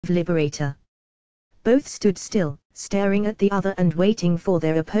Liberator. Both stood still, staring at the other and waiting for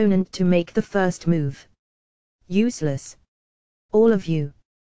their opponent to make the first move. Useless. All of you.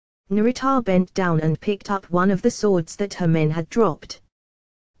 Narita bent down and picked up one of the swords that her men had dropped.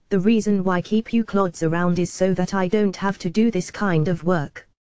 The reason why I keep you clods around is so that I don't have to do this kind of work.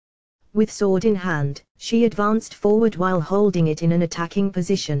 With sword in hand, she advanced forward while holding it in an attacking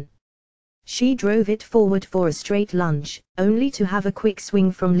position. She drove it forward for a straight lunge, only to have a quick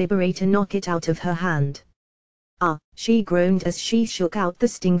swing from Liberator knock it out of her hand. Ah, she groaned as she shook out the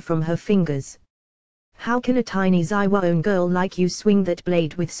sting from her fingers. How can a tiny Zaiwaon girl like you swing that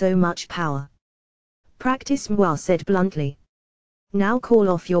blade with so much power? Practice, Mwa said bluntly. Now call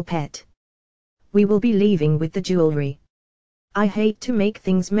off your pet. We will be leaving with the jewelry. I hate to make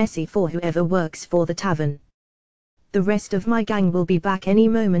things messy for whoever works for the tavern. The rest of my gang will be back any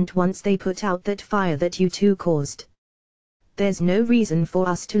moment once they put out that fire that you two caused. There's no reason for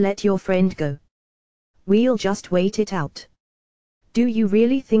us to let your friend go. We'll just wait it out. Do you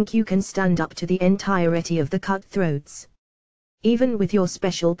really think you can stand up to the entirety of the cutthroats? Even with your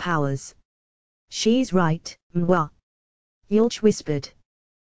special powers? She's right, Mwa. Yulch whispered.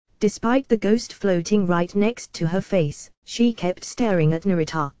 Despite the ghost floating right next to her face, she kept staring at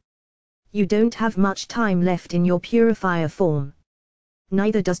Narita. You don't have much time left in your purifier form.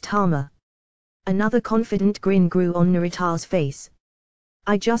 Neither does Tama. Another confident grin grew on Narita's face.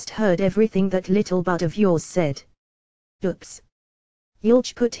 I just heard everything that little bud of yours said. Oops.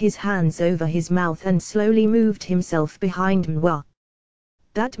 Yulch put his hands over his mouth and slowly moved himself behind Mwa.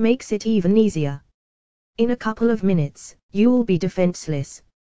 That makes it even easier. In a couple of minutes, you'll be defenseless.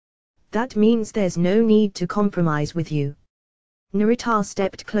 That means there's no need to compromise with you. Narita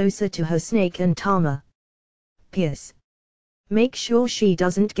stepped closer to her snake and Tama. Pierce. Make sure she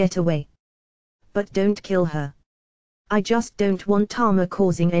doesn't get away. But don't kill her. I just don't want Tama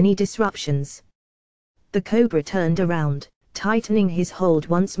causing any disruptions. The cobra turned around, tightening his hold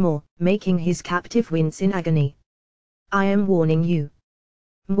once more, making his captive wince in agony. I am warning you.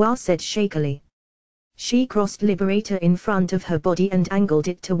 Mwa said shakily. She crossed Liberator in front of her body and angled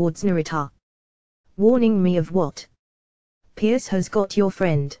it towards Narita. Warning me of what? Pierce has got your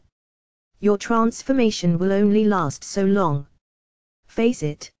friend. Your transformation will only last so long. Face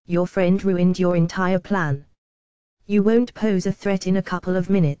it, your friend ruined your entire plan. You won't pose a threat in a couple of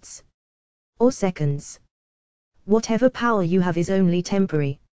minutes. Or seconds. Whatever power you have is only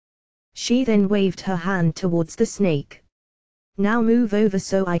temporary. She then waved her hand towards the snake. Now move over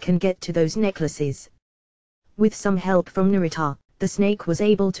so I can get to those necklaces. With some help from Narita, the snake was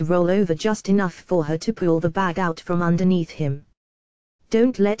able to roll over just enough for her to pull the bag out from underneath him.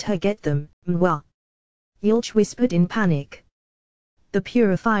 Don't let her get them, Mwa. Yulch whispered in panic. The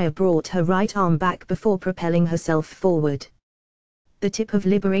purifier brought her right arm back before propelling herself forward. The tip of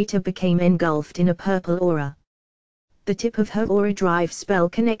Liberator became engulfed in a purple aura. The tip of her aura drive spell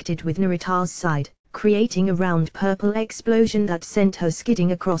connected with Narita's side, creating a round purple explosion that sent her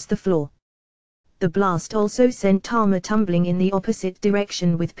skidding across the floor. The blast also sent Tama tumbling in the opposite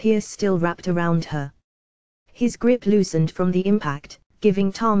direction with Pierce still wrapped around her. His grip loosened from the impact,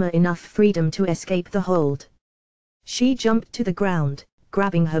 giving Tama enough freedom to escape the hold. She jumped to the ground,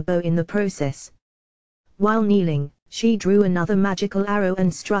 grabbing her bow in the process. While kneeling, she drew another magical arrow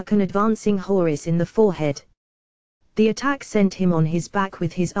and struck an advancing Horus in the forehead. The attack sent him on his back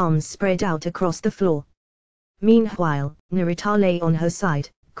with his arms spread out across the floor. Meanwhile, Narita lay on her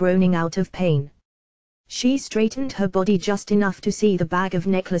side, groaning out of pain. She straightened her body just enough to see the bag of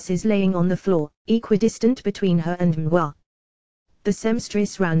necklaces laying on the floor, equidistant between her and Mwa. The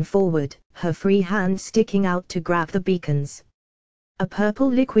seamstress ran forward, her free hand sticking out to grab the beacons. A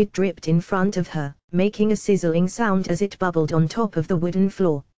purple liquid dripped in front of her, making a sizzling sound as it bubbled on top of the wooden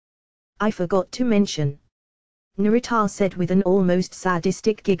floor. I forgot to mention. Narita said with an almost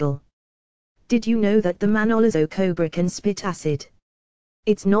sadistic giggle. Did you know that the Manolazo cobra can spit acid?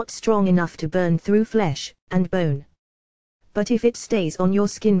 It's not strong enough to burn through flesh and bone. But if it stays on your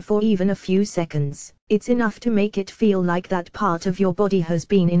skin for even a few seconds, it's enough to make it feel like that part of your body has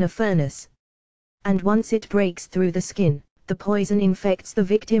been in a furnace. And once it breaks through the skin, the poison infects the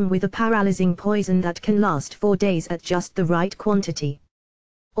victim with a paralyzing poison that can last for days at just the right quantity.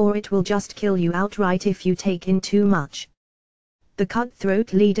 Or it will just kill you outright if you take in too much. The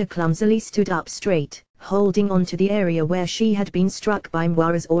cutthroat leader clumsily stood up straight, holding on to the area where she had been struck by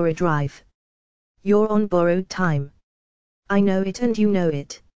Mwara's aura drive. You're on borrowed time. I know it and you know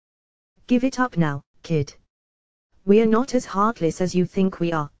it. Give it up now, kid. We're not as heartless as you think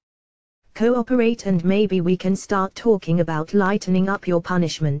we are. Cooperate and maybe we can start talking about lightening up your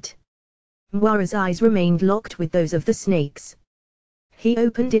punishment. Mwara's eyes remained locked with those of the snakes. He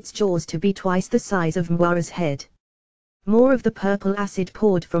opened its jaws to be twice the size of Mwa's head. More of the purple acid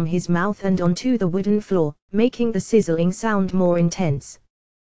poured from his mouth and onto the wooden floor, making the sizzling sound more intense.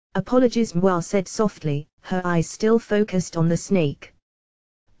 "Apologies," Mwa said softly, her eyes still focused on the snake.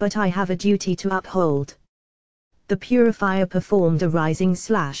 "But I have a duty to uphold." The purifier performed a rising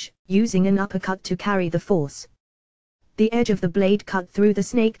slash, using an uppercut to carry the force. The edge of the blade cut through the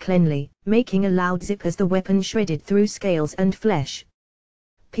snake cleanly, making a loud zip as the weapon shredded through scales and flesh.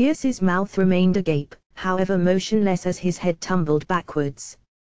 Pierce's mouth remained agape, however motionless as his head tumbled backwards.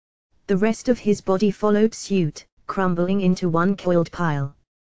 The rest of his body followed suit, crumbling into one coiled pile.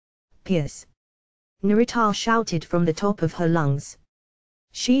 "Pierce!" Narita shouted from the top of her lungs.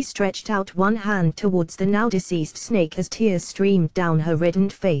 She stretched out one hand towards the now deceased snake as tears streamed down her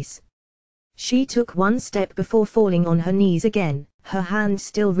reddened face. She took one step before falling on her knees again, her hand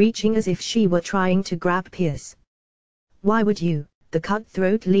still reaching as if she were trying to grab Pierce. "Why would you?" The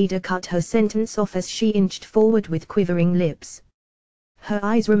cutthroat leader cut her sentence off as she inched forward with quivering lips. Her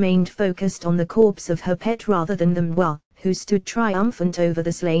eyes remained focused on the corpse of her pet rather than the Mwa, who stood triumphant over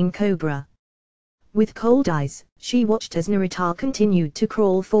the slain cobra. With cold eyes, she watched as Narita continued to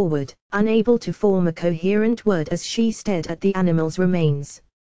crawl forward, unable to form a coherent word as she stared at the animal's remains.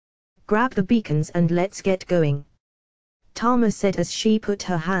 "Grab the beacons and let's get going," Tama said as she put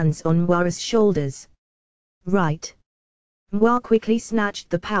her hands on Mwa's shoulders. "Right." Mwa quickly snatched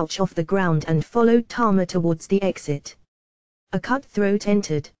the pouch off the ground and followed Tama towards the exit. A cutthroat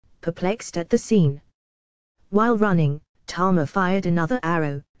entered, perplexed at the scene. While running, Tama fired another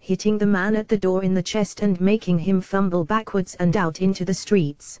arrow, hitting the man at the door in the chest and making him fumble backwards and out into the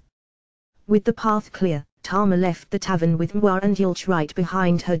streets. With the path clear, Tama left the tavern with Mwa and Yulch right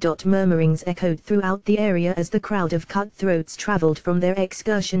behind her. Murmurings echoed throughout the area as the crowd of cutthroats traveled from their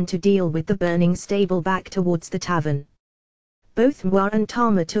excursion to deal with the burning stable back towards the tavern. Both Mwa and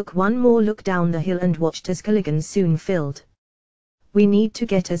Tama took one more look down the hill and watched as Caligan soon filled. "We need to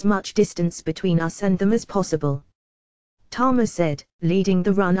get as much distance between us and them as possible," Tama said, leading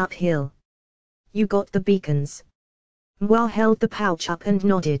the run uphill. "You got the beacons?" Mwa held the pouch up and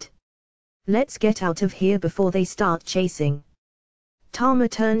nodded. "Let's get out of here before they start chasing." Tama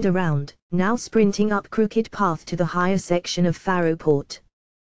turned around, now sprinting up crooked path to the higher section of Faroport.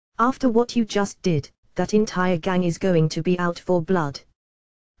 "After what you just did, that entire gang is going to be out for blood."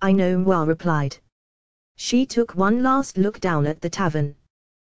 "I know," Mwa replied. She took one last look down at the tavern.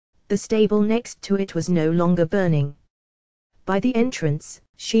 The stable next to it was no longer burning. By the entrance,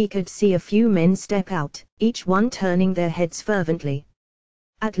 she could see a few men step out, each one turning their heads fervently.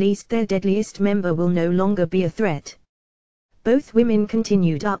 At least their deadliest member will no longer be a threat. Both women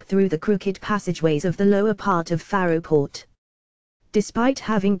continued up through the crooked passageways of the lower part of Faroport. Despite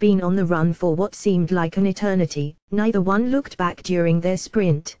having been on the run for what seemed like an eternity, neither one looked back during their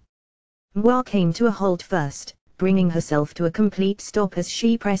sprint. Mwa came to a halt first, bringing herself to a complete stop as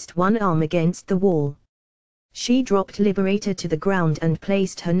she pressed one arm against the wall. She dropped Liberator to the ground and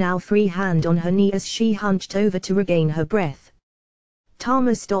placed her now free hand on her knee as she hunched over to regain her breath.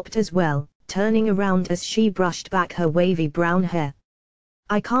 Tama stopped as well, turning around as she brushed back her wavy brown hair.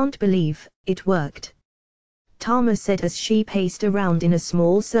 "I can't believe it worked," Tama said as she paced around in a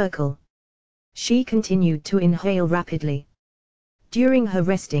small circle. She continued to inhale rapidly. During her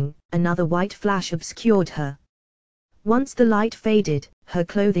resting, another white flash obscured her. Once the light faded, her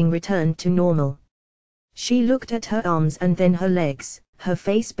clothing returned to normal. She looked at her arms and then her legs, her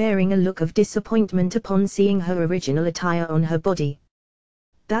face bearing a look of disappointment upon seeing her original attire on her body.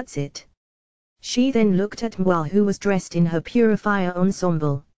 "That's it." She then looked at Mwa, who was dressed in her purifier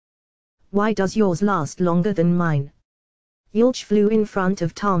ensemble. "Why does yours last longer than mine?" Yulch flew in front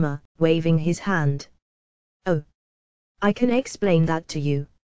of Tama, waving his hand. "Oh. I can explain that to you.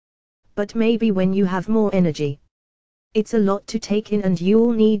 But maybe when you have more energy. It's a lot to take in and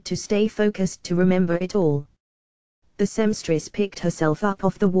you'll need to stay focused to remember it all." The seamstress picked herself up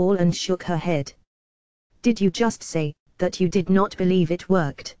off the wall and shook her head. "Did you just say that you did not believe it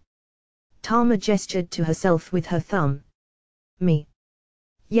worked?" Tama gestured to herself with her thumb. "Me?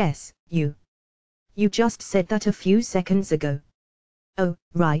 Yes, you. You just said that a few seconds ago." "Oh,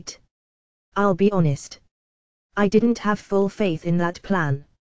 right. I'll be honest. I didn't have full faith in that plan.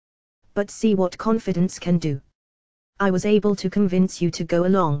 But see what confidence can do. I was able to convince you to go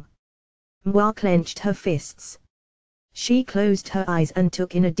along." Mwa clenched her fists. She closed her eyes and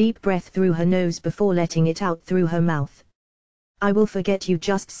took in a deep breath through her nose before letting it out through her mouth. "I will forget you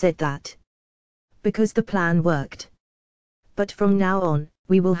just said that. Because the plan worked. But from now on,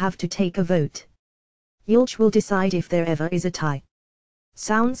 we will have to take a vote. Yulch will decide if there ever is a tie."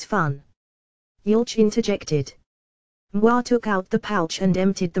 "Sounds fun," Yulch interjected. Mwa took out the pouch and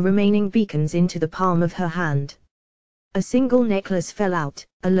emptied the remaining beacons into the palm of her hand. A single necklace fell out,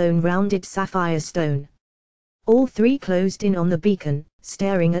 a lone rounded sapphire stone. All three closed in on the beacon,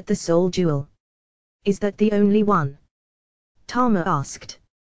 staring at the soul jewel. "Is that the only one?" Tama asked.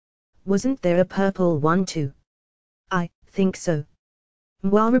 "Wasn't there a purple one too?" "I think so,"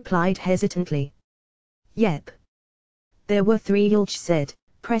 Mwa replied hesitantly. "Yep. There were three," Yulch said,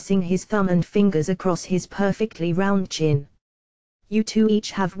 pressing his thumb and fingers across his perfectly round chin. "You two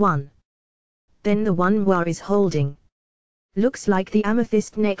each have one. Then the one Mwa is holding. Looks like the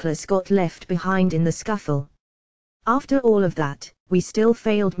amethyst necklace got left behind in the scuffle." "After all of that, we still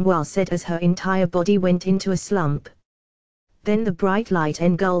failed," Mwa said as her entire body went into a slump. Then the bright light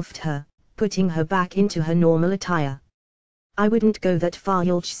engulfed her, putting her back into her normal attire. "I wouldn't go that far,"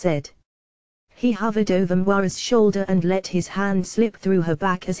 Yulch said. He hovered over Mwa's shoulder and let his hand slip through her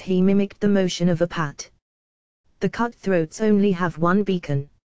back as he mimicked the motion of a pat. "The cutthroats only have one beacon.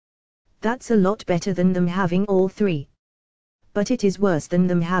 That's a lot better than them having all three. But it is worse than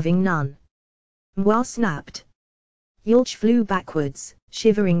them having none," Mwa snapped. Yulch flew backwards,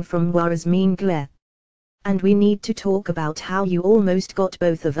 shivering from Mwa's mean glare. "And we need to talk about how you almost got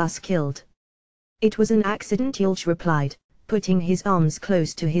both of us killed." "It was an accident," Yulch replied, putting his arms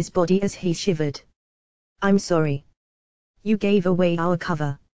close to his body as he shivered. "I'm sorry. You gave away our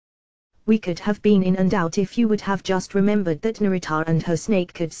cover. We could have been in and out if you would have just remembered that Narita and her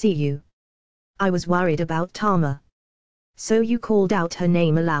snake could see you. I was worried about Tama. So you called out her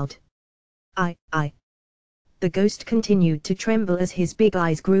name aloud." I. The ghost continued to tremble as his big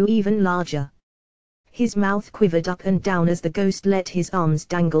eyes grew even larger. His mouth quivered up and down as the ghost let his arms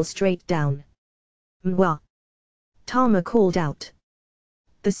dangle straight down. "Mwa!" Tama called out.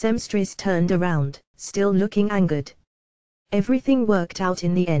 The seamstress turned around, still looking angered. "Everything worked out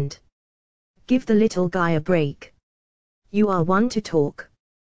in the end. Give the little guy a break. You are one to talk."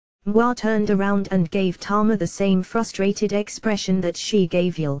 Mwa turned around and gave Tama the same frustrated expression that she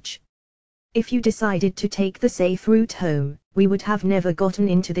gave Yulch. "If you decided to take the safe route home, we would have never gotten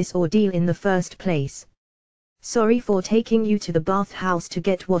into this ordeal in the first place. Sorry for taking you to the bathhouse to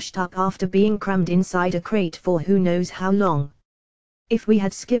get washed up after being crammed inside a crate for who knows how long. If we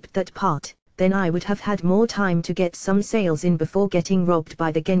had skipped that part, then I would have had more time to get some sales in before getting robbed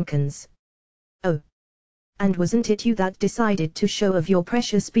by the Genkans. Oh. And wasn't it you that decided to show off your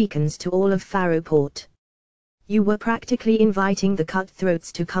precious beacons to all of Faroport? You were practically inviting the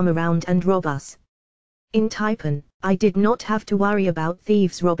cutthroats to come around and rob us. In Taipan, I did not have to worry about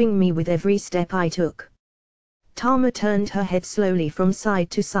thieves robbing me with every step I took." Tama turned her head slowly from side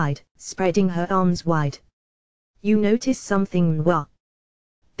to side, spreading her arms wide. "You notice something, Mwa?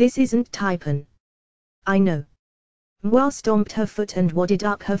 This isn't Taipan." "I know." Mwa stomped her foot and wadded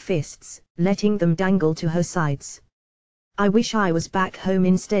up her fists, letting them dangle to her sides. "I wish I was back home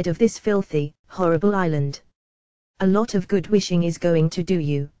instead of this filthy, horrible island. A lot of good wishing is going to do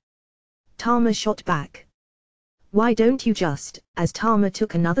you." Tama shot back. "Why don't you just?" As Tama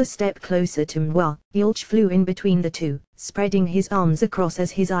took another step closer to Mwa, Yulch flew in between the two, spreading his arms across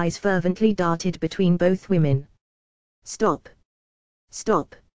as his eyes fervently darted between both women. "Stop.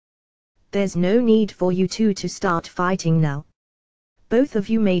 Stop. There's no need for you two to start fighting now. Both of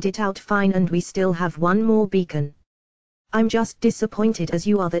you made it out fine and we still have one more beacon. I'm just disappointed as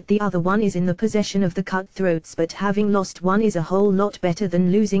you are that the other one is in the possession of the cutthroats, but having lost one is a whole lot better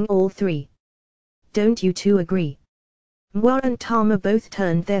than losing all three. Don't you two agree?" Mwa and Tama both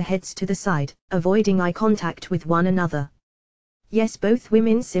turned their heads to the side, avoiding eye contact with one another. "Yes," both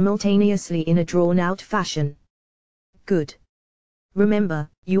women simultaneously in a drawn-out fashion. "Good. Remember,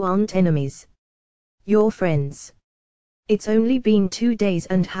 you aren't enemies. You're friends. It's only been 2 days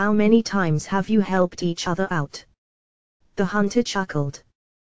and how many times have you helped each other out?" The hunter chuckled.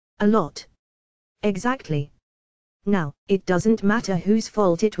 "A lot. Exactly. Now, it doesn't matter whose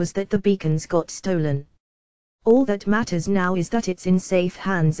fault it was that the beacons got stolen. All that matters now is that it's in safe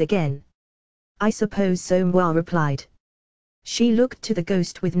hands again." "I suppose so," Mwa replied. She looked to the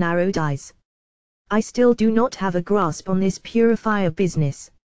ghost with narrowed eyes. "I still do not have a grasp on this purifier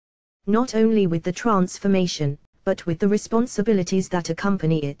business. Not only with the transformation, but with the responsibilities that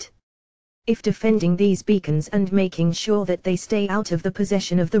accompany it. If defending these beacons and making sure that they stay out of the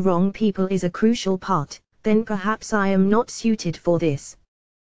possession of the wrong people is a crucial part, then perhaps I am not suited for this."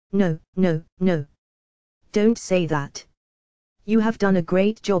 No. Don't say that. You have done a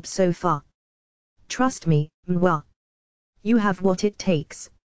great job so far. Trust me, Mwa. You have what it takes."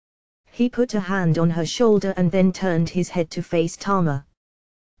 He put a hand on her shoulder and then turned his head to face Tama.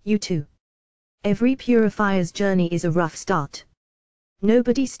 "You too. Every purifier's journey is a rough start.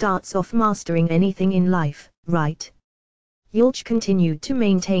 Nobody starts off mastering anything in life, right? Yulch continued to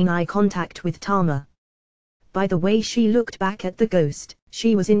maintain eye contact with Tama. By the way she looked back at the ghost,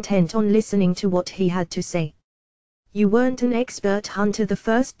 she was intent on listening to what he had to say. You weren't an expert hunter the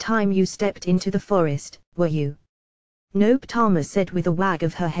first time you stepped into the forest, were you? Nope, Tama said with a wag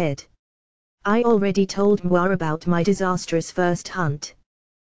of her head. I already told Mwa about my disastrous first hunt.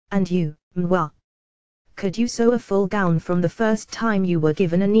 And you, Mwa? Could you sew a full gown from the first time you were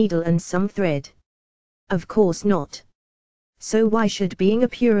given a needle and some thread? Of course not. So why should being a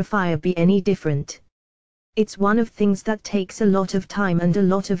purifier be any different? It's one of things that takes a lot of time and a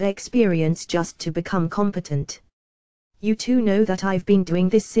lot of experience just to become competent. You two know that I've been doing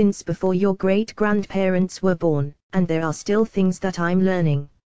this since before your great-grandparents were born, and there are still things that I'm learning.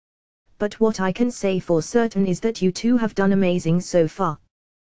 But what I can say for certain is that you two have done amazing so far.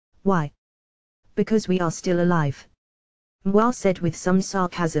 Why? Because we are still alive. Mwa said with some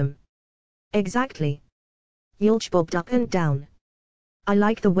sarcasm. Exactly. Yulch bobbed up and down. I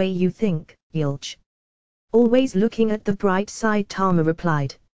like the way you think, Yulch. Always looking at the bright side, Tama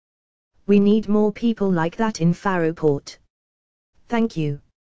replied. We need more people like that in Faroport. Thank you.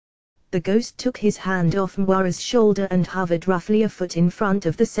 The ghost took his hand off Mwa's shoulder and hovered roughly a foot in front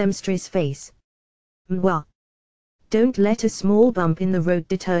of the seamstress' face. Mwa. Don't let a small bump in the road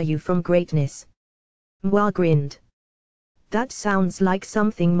deter you from greatness. Mwa grinned. That sounds like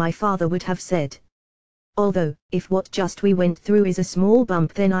something my father would have said. Although, if what just we went through is a small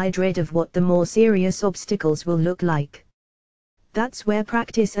bump, then I dread of what the more serious obstacles will look like. That's where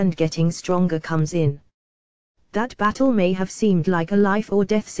practice and getting stronger comes in. That battle may have seemed like a life or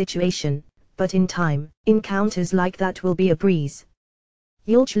death situation, but in time, encounters like that will be a breeze.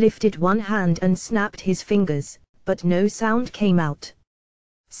 Yulch lifted one hand and snapped his fingers, but no sound came out.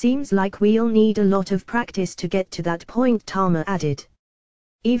 Seems like we'll need a lot of practice to get to that point, Tama added.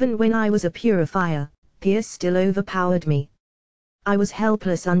 Even when I was a purifier, Pierce still overpowered me. I was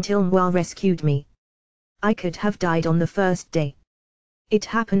helpless until Mwa rescued me. I could have died on the first day. It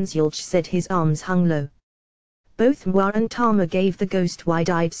happens, Yulch said, his arms hung low. Both Mwa and Tama gave the ghost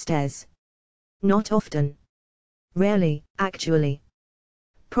wide-eyed stares. Not often. Rarely, actually.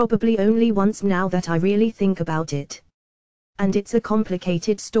 Probably only once now that I really think about it. And it's a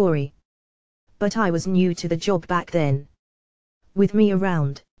complicated story. But I was new to the job back then. With me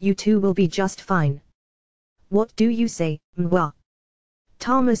around, you two will be just fine. What do you say, Mwa?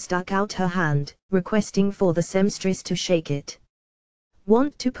 Tama stuck out her hand, requesting for the seamstress to shake it.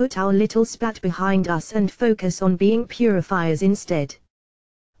 Want to put our little spat behind us and focus on being purifiers instead?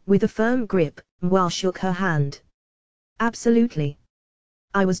 With a firm grip, Mwa shook her hand. Absolutely.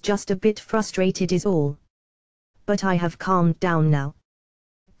 I was just a bit frustrated is all. But I have calmed down now.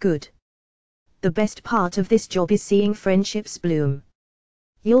 Good. The best part of this job is seeing friendships bloom.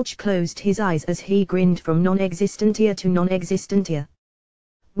 Yulch closed his eyes as he grinned from non-existentia to non-existentia.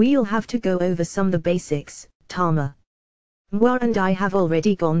 We'll have to go over some of the basics, Tama. Mwa and I have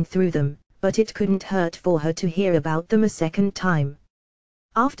already gone through them, but it couldn't hurt for her to hear about them a second time.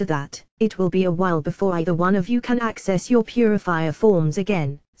 After that, it will be a while before either one of you can access your purifier forms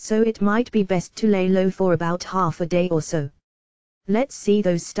again, so it might be best to lay low for about half a day or so. Let's see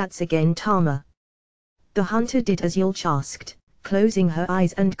those stats again, Tama. The hunter did as Yulch asked, closing her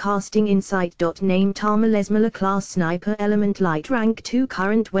eyes and casting insight. Name Tama Lesmala, class sniper, element light, rank 2,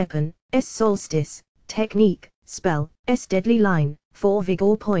 current weapon, S solstice, technique, spell, S deadly line, 4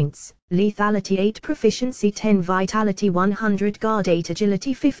 vigor points, lethality 8, proficiency 10, vitality 100, guard 8,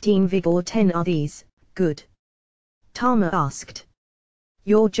 agility 15, vigor 10. Are these good? Tama asked.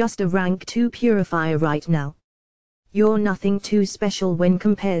 You're just a rank 2 purifier right now. You're nothing too special when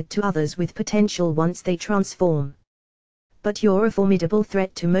compared to others with potential once they transform. But you're a formidable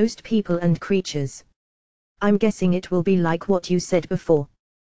threat to most people and creatures. I'm guessing it will be like what you said before.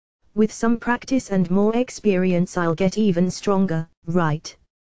 With some practice and more experience I'll get even stronger, right?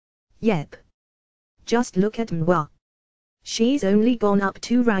 Yep. Just look at Mwa. She's only gone up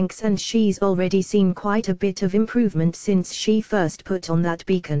 2 ranks and she's already seen quite a bit of improvement since she first put on that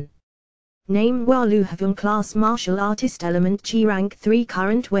beacon. Name Mwa Luhavun, class martial artist, element Chi, rank 3,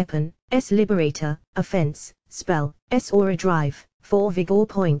 current weapon, S liberator, offense, spell, S aura drive, 4 vigor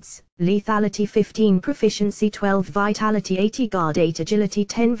points, lethality 15, proficiency 12, vitality 80, guard 8, agility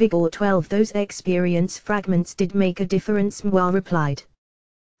 10, vigor 12. Those experience fragments did make a difference, Mwa replied.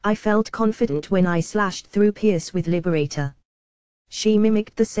 I felt confident when I slashed through Pierce with Liberator. She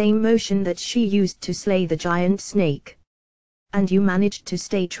mimicked the same motion that she used to slay the giant snake. And you managed to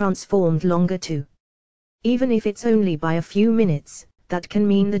stay transformed longer too. Even if it's only by a few minutes, that can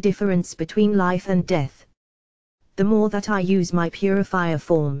mean the difference between life and death. The more that I use my purifier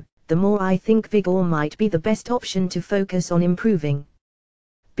form, the more I think vigor might be the best option to focus on improving.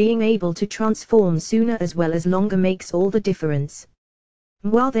 Being able to transform sooner as well as longer makes all the difference.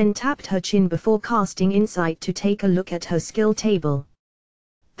 Mwa then tapped her chin before casting insight to take a look at her skill table.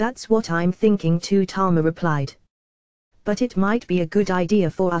 That's what I'm thinking too, Tama replied. But it might be a good idea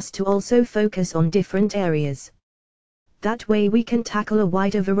for us to also focus on different areas. That way we can tackle a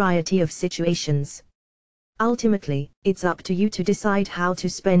wider variety of situations. Ultimately, it's up to you to decide how to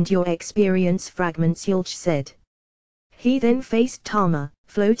spend your experience fragments, Yulch said. He then faced Tama,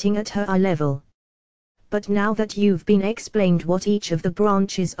 floating at her eye level. But now that you've been explained what each of the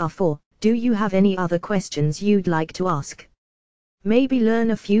branches are for, do you have any other questions you'd like to ask? Maybe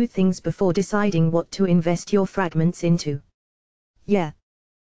learn a few things before deciding what to invest your fragments into. Yeah.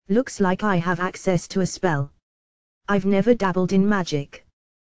 Looks like I have access to a spell. I've never dabbled in magic.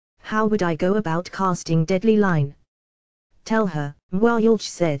 How would I go about casting Deadly Line? Tell her, Mwa Yulch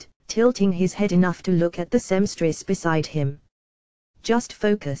said, tilting his head enough to look at the seamstress beside him. Just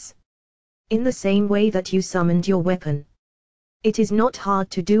focus. In the same way that you summoned your weapon. It is not hard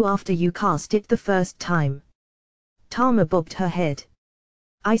to do after you cast it the first time. Tama bobbed her head.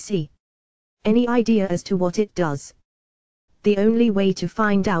 I see. Any idea as to what it does? The only way to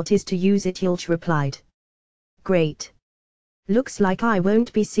find out is to use it, Yulch replied. Great. Looks like I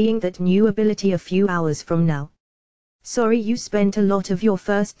won't be seeing that new ability a few hours from now. Sorry you spent a lot of your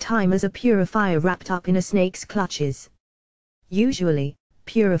first time as a purifier wrapped up in a snake's clutches. Usually,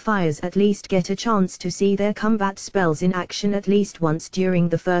 purifiers at least get a chance to see their combat spells in action at least once during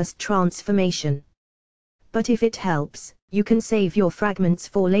the first transformation. But if it helps, you can save your fragments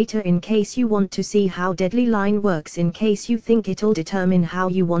for later in case you want to see how Deadly Line works, in case you think it'll determine how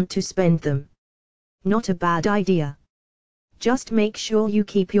you want to spend them. Not a bad idea. Just make sure you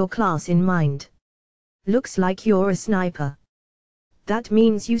keep your class in mind. Looks like you're a sniper. That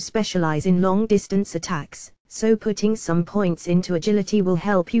means you specialize in long-distance attacks, so putting some points into agility will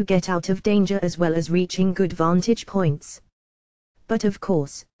help you get out of danger as well as reaching good vantage points. But of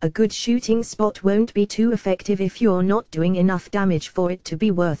course, a good shooting spot won't be too effective if you're not doing enough damage for it to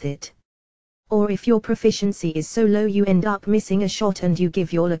be worth it. Or if your proficiency is so low you end up missing a shot and you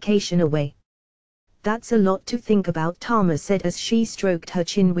give your location away. That's a lot to think about, Tama said as she stroked her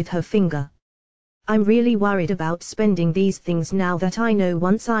chin with her finger. I'm really worried about spending these things now that I know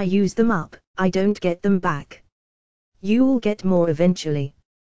once I use them up, I don't get them back. You'll get more eventually.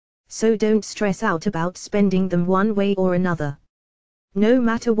 So don't stress out about spending them one way or another. No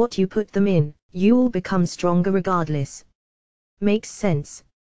matter what you put them in, you'll become stronger regardless. Makes sense.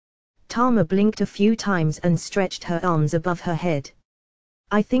 Tama blinked a few times and stretched her arms above her head.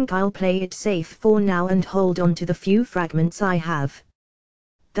 I think I'll play it safe for now and hold on to the few fragments I have.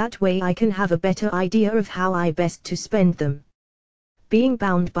 That way I can have a better idea of how I best to spend them. Being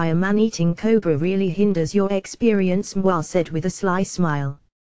bound by a man-eating cobra really hinders your experience, Mwa said with a sly smile.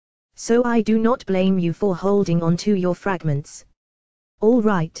 So I do not blame you for holding on to your fragments. All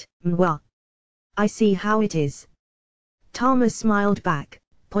right, Mwa. I see how it is. Tama smiled back,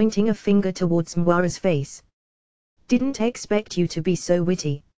 pointing a finger towards Mwa's face. Didn't expect you to be so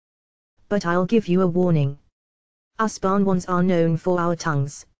witty. But I'll give you a warning. Us Banwans are known for our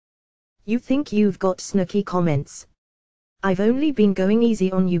tongues. You think you've got snooky comments. I've only been going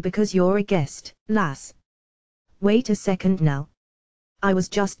easy on you because you're a guest, lass. Wait a second now. I was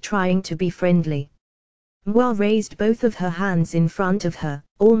just trying to be friendly. Mwa raised both of her hands in front of her,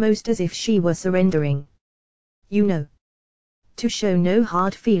 almost as if she were surrendering. You know. To show no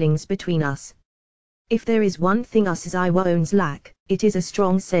hard feelings between us. If there is one thing us Zaiwaons lack, it is a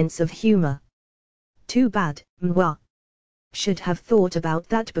strong sense of humor. Too bad, Mwa. Should have thought about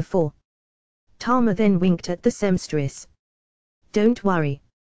that before. Tama then winked at the seamstress. Don't worry.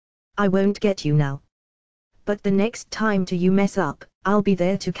 I won't get you now. But the next time you mess up, I'll be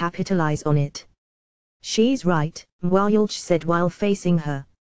there to capitalize on it. She's right, Mwa Yulch said while facing her.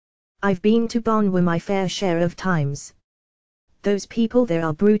 I've been to Banwa my fair share of times. Those people there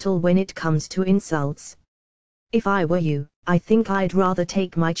are brutal when it comes to insults. If I were you, I think I'd rather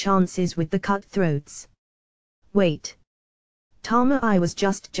take my chances with the cutthroats. Wait. Tama, I was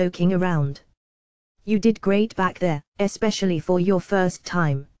just joking around. You did great back there, especially for your first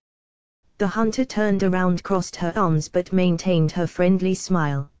time. The hunter turned around, crossed her arms but maintained her friendly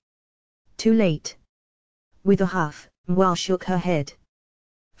smile. Too late. With a huff, Mwa shook her head.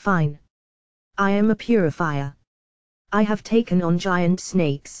 Fine. I am a purifier. I have taken on giant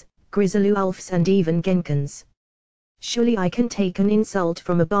snakes, grizzly wolves and even genkans. Surely I can take an insult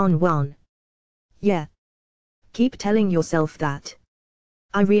from a Banwan. Yeah. Keep telling yourself that.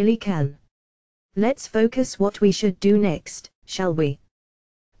 I really can. Let's focus what we should do next, shall we?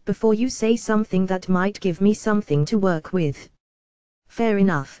 before you say something that might give me something to work with. Fair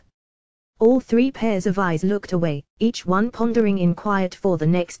enough. All three pairs of eyes looked away, each one pondering in quiet for the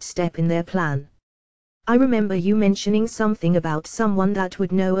next step in their plan. I remember you mentioning something about someone that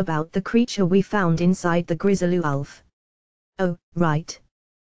would know about the creature we found inside the Grizzly Wolf. Oh, right.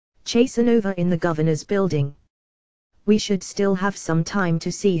 Jason over in the governor's building. We should still have some time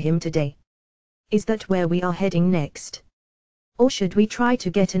to see him today. Is that where we are heading next? Or should we try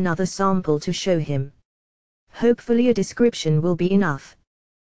to get another sample to show him? Hopefully a description will be enough.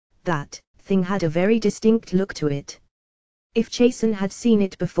 That thing had a very distinct look to it. If Jason had seen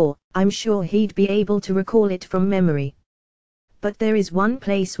it before, I'm sure he'd be able to recall it from memory. But there is one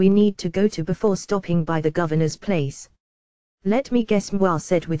place we need to go to before stopping by the governor's place. Let me guess, Mwa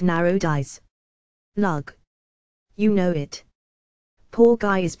said with narrowed eyes. Lug. You know it. Poor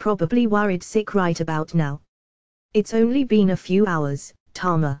guy is probably worried sick right about now. It's only been a few hours,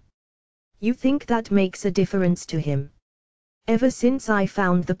 Tama. You think that makes a difference to him? Ever since I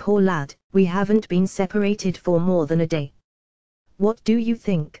found the poor lad, we haven't been separated for more than a day. What do you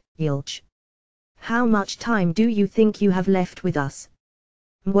think, Yilch? How much time do you think you have left with us?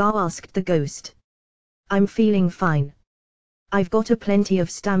 Mwa asked the ghost. I'm feeling fine. I've got a plenty of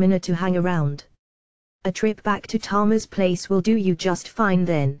stamina to hang around. A trip back to Tama's place will do you just fine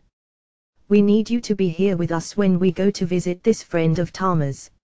then. We need you to be here with us when we go to visit this friend of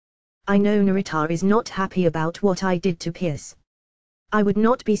Tama's. I know Narita is not happy about what I did to Pierce. I would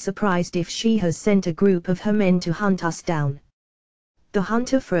not be surprised if she has sent a group of her men to hunt us down. The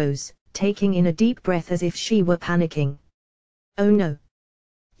hunter froze, taking in a deep breath as if she were panicking. Oh no.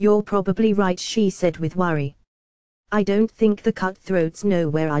 You're probably right, she said with worry. I don't think the cutthroats know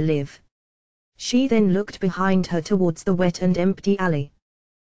where I live. She then looked behind her towards the wet and empty alley.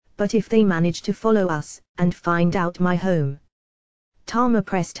 But if they manage to follow us, and find out my home. Tama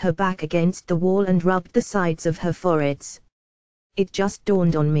pressed her back against the wall and rubbed the sides of her foreheads. It just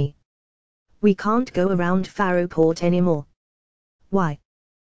dawned on me. We can't go around Farrowport anymore. Why?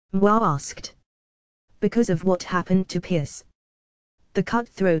 Mwa asked. Because of what happened to Pierce. The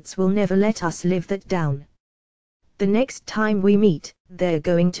cutthroats will never let us live that down. The next time we meet, they're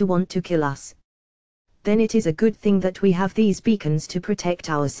going to want to kill us. Then it is a good thing that we have these beacons to protect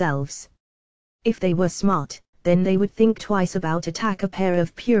ourselves. If they were smart, then they would think twice about attack a pair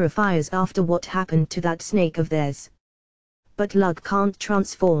of purifiers after what happened to that snake of theirs. But Lug can't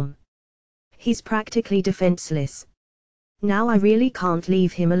transform. He's practically defenseless. Now I really can't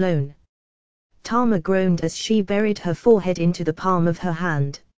leave him alone. Tama groaned as she buried her forehead into the palm of her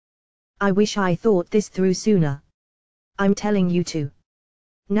hand. I wish I thought this through sooner. I'm telling you to.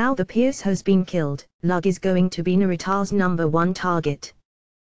 Now the Pierce has been killed, Lug is going to be Narita's #1 target.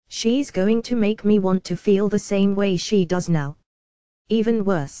 She's going to make me want to feel the same way she does now. Even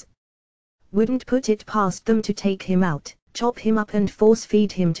worse. Wouldn't put it past them to take him out, chop him up and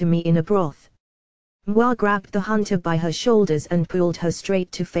force-feed him to me in a broth. Mwa grabbed the hunter by her shoulders and pulled her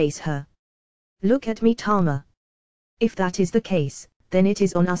straight to face her. Look at me, Tama. If that is the case, then it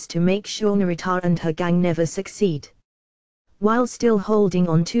is on us to make sure Narita and her gang never succeed. While still holding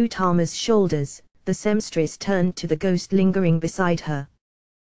on to Tama's shoulders, the seamstress turned to the ghost lingering beside her.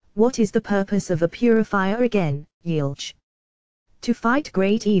 What is the purpose of a purifier again, Yilch? To fight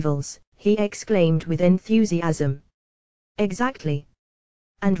great evils, he exclaimed with enthusiasm. Exactly.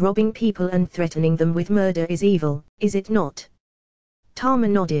 And robbing people and threatening them with murder is evil, is it not? Tama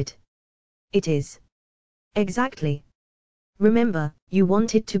nodded. It is. Exactly. Remember, you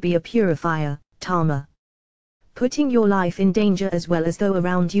wanted to be a purifier, Tama. Putting your life in danger as well as though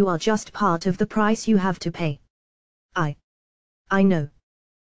around you are just part of the price you have to pay. I know.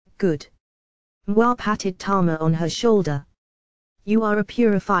 Good. Mwa patted Tama on her shoulder. You are a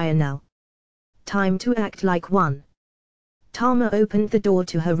purifier now. Time to act like one. Tama opened the door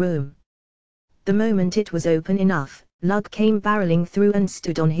to her room. The moment it was open enough, Lug came barreling through and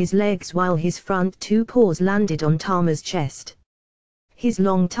stood on his legs while his front two paws landed on Tama's chest. His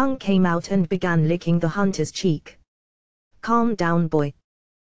long tongue came out and began licking the hunter's cheek. Calm down, boy.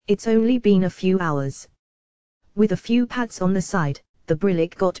 It's only been a few hours. With a few pats on the side, the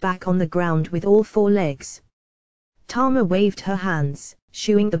Brillic got back on the ground with all four legs. Tama waved her hands,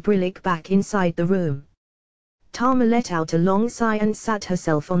 shooing the Brillic back inside the room. Tama let out a long sigh and sat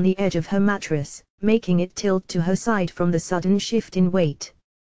herself on the edge of her mattress, making it tilt to her side from the sudden shift in weight.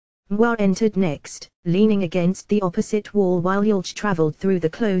 Mwa entered next, leaning against the opposite wall while Yilch traveled through the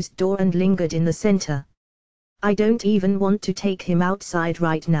closed door and lingered in the center. I don't even want to take him outside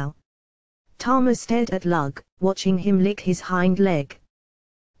right now. Tama stared at Lug, watching him lick his hind leg.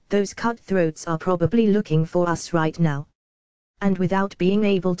 Those cutthroats are probably looking for us right now. And without being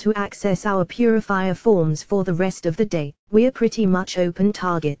able to access our purifier forms for the rest of the day, we're pretty much open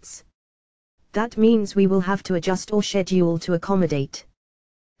targets. That means we will have to adjust our schedule to accommodate.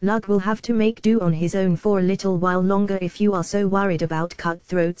 Lug will have to make do on his own for a little while longer if you are so worried about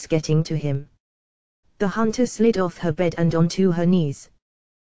cutthroats getting to him. The hunter slid off her bed and onto her knees.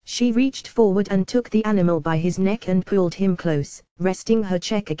 She reached forward and took the animal by his neck and pulled him close, resting her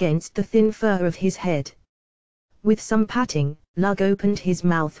cheek against the thin fur of his head. With some patting, Lug opened his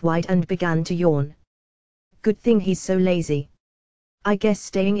mouth wide and began to yawn. Good thing he's so lazy. I guess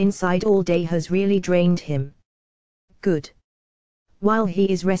staying inside all day has really drained him. Good. While he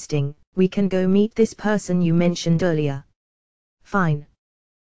is resting, we can go meet this person you mentioned earlier. Fine.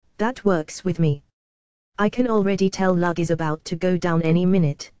 That works with me. I can already tell Lug is about to go down any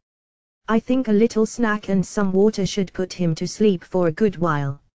minute. I think a little snack and some water should put him to sleep for a good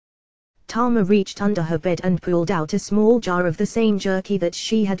while. Tama reached under her bed and pulled out a small jar of the same jerky that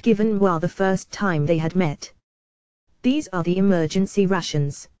she had given Mwa the first time they had met. These are the emergency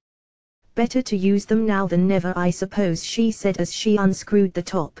rations. Better to use them now than never, I suppose, she said as she unscrewed the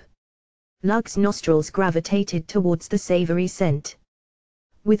top. Lug's nostrils gravitated towards the savory scent.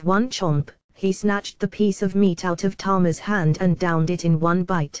 With one chomp, he snatched the piece of meat out of Tama's hand and downed it in one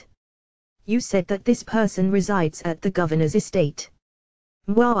bite. You said that this person resides at the governor's estate?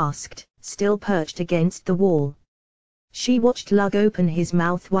 Mwa asked, still perched against the wall. She watched Lug open his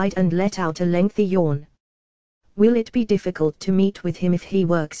mouth wide and let out a lengthy yawn. Will it be difficult to meet with him if he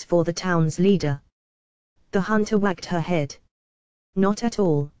works for the town's leader? The hunter wagged her head. Not at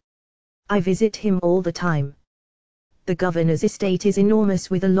all. I visit him all the time. The governor's estate is enormous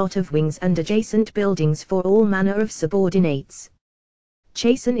with a lot of wings and adjacent buildings for all manner of subordinates.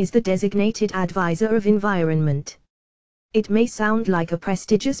 Chasen is the designated advisor of environment. It may sound like a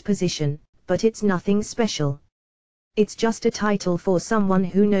prestigious position, but it's nothing special. It's just a title for someone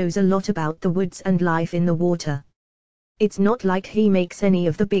who knows a lot about the woods and life in the water. It's not like he makes any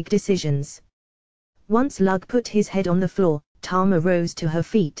of the big decisions. Once Lug put his head on the floor, Tama rose to her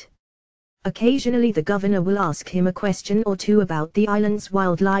feet. Occasionally the governor will ask him a question or two about the island's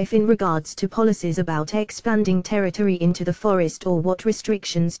wildlife in regards to policies about expanding territory into the forest or what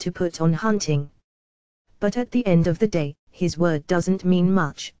restrictions to put on hunting. But at the end of the day, his word doesn't mean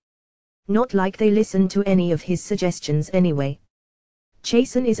much. Not like they listen to any of his suggestions anyway.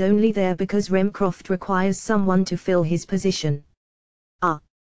 Chasen is only there because Remcroft requires someone to fill his position.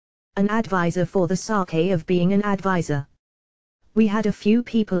 An advisor for the sake of being an advisor. We had a few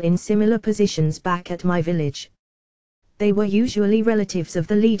people in similar positions back at my village. They were usually relatives of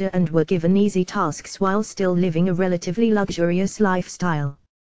the leader and were given easy tasks while still living a relatively luxurious lifestyle.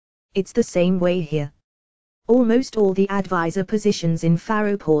 It's the same way here. Almost all the advisor positions in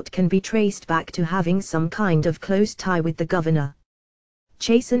Farrowport can be traced back to having some kind of close tie with the governor.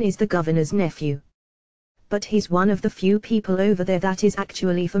 Chasen is the governor's nephew. But he's one of the few people over there that is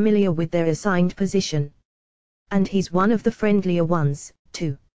actually familiar with their assigned position. And he's one of the friendlier ones,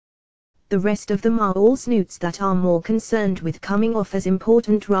 too. The rest of them are all snoots that are more concerned with coming off as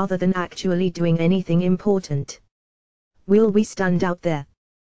important rather than actually doing anything important. Will we stand out there?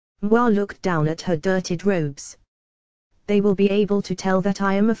 Mwa looked down at her dirtied robes. They will be able to tell that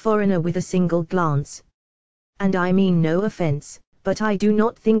I am a foreigner with a single glance. And I mean no offense, but I do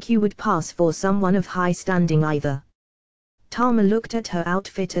not think you would pass for someone of high standing either. Tama looked at her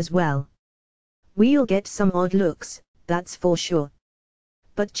outfit as well. We'll get some odd looks, that's for sure.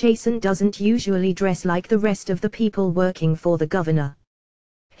 But Chasen doesn't usually dress like the rest of the people working for the governor.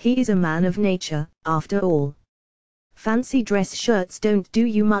 He is a man of nature, after all. Fancy dress shirts don't do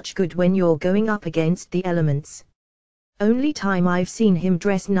you much good when you're going up against the elements. Only time I've seen him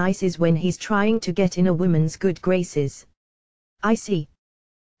dress nice is when he's trying to get in a woman's good graces. I see.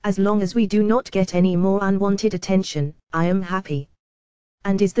 As long as we do not get any more unwanted attention, I am happy.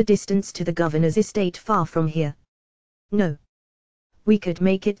 And is the distance to the governor's estate far from here? No. We could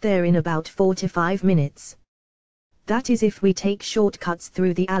make it there in about 45 minutes. That is if we take shortcuts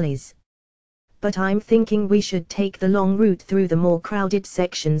through the alleys. But I'm thinking we should take the long route through the more crowded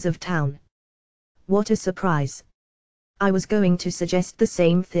sections of town. What a surprise. I was going to suggest the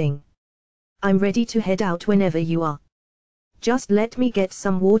same thing. I'm ready to head out whenever you are. Just let me get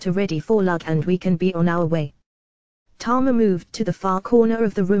some water ready for Lug and we can be on our way. Tama moved to the far corner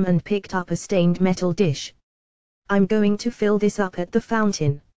of the room and picked up a stained metal dish. I'm going to fill this up at the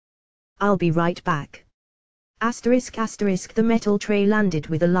fountain. I'll be right back. The metal tray landed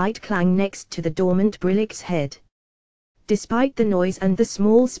with a light clang next to the dormant Brillick's head. Despite the noise and the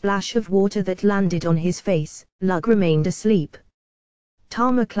small splash of water that landed on his face, Lug remained asleep.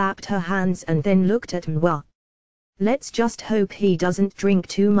 Tama clapped her hands and then looked at Mwa. Let's just hope he doesn't drink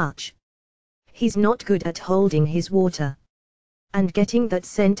too much. He's not good at holding his water. And getting that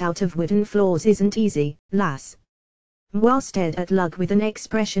scent out of wooden floors isn't easy, lass. Mwa stared at Lug with an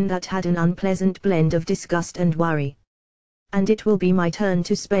expression that had an unpleasant blend of disgust and worry. And it will be my turn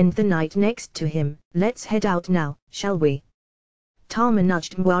to spend the night next to him. Let's head out now, shall we? Tama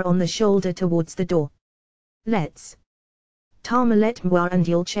nudged Mwa on the shoulder towards the door. Let's. Tama let Mwa and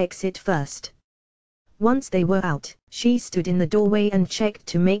Yulch exit first. Once they were out, she stood in the doorway and checked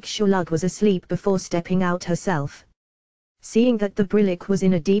to make sure Lug was asleep before stepping out herself. Seeing that the Brillic was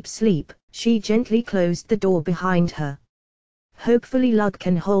in a deep sleep, she gently closed the door behind her. Hopefully Lug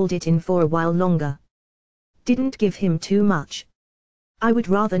can hold it in for a while longer. Didn't give him too much. I would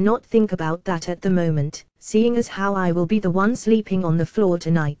rather not think about that at the moment, seeing as how I will be the one sleeping on the floor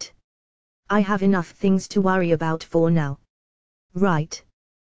tonight. I have enough things to worry about for now. Right.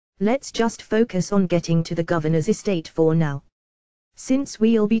 Let's just focus on getting to the governor's estate for now. Since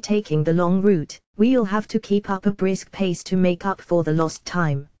we'll be taking the long route, we'll have to keep up a brisk pace to make up for the lost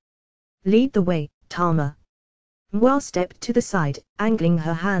time. Lead the way, Tama. Mwa stepped to the side, angling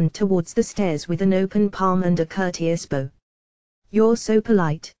her hand towards the stairs with an open palm and a courteous bow. You're so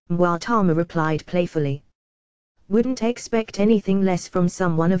polite, Mwa, Tama replied playfully. Wouldn't expect anything less from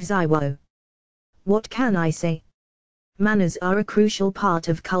someone of Zaiwo. What can I say? Manners are a crucial part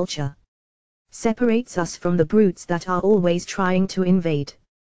of culture. Separates us from the brutes that are always trying to invade.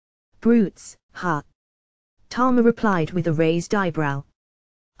 Brutes, huh? Tama replied with a raised eyebrow.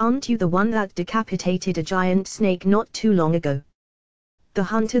 Aren't you the one that decapitated a giant snake not too long ago? The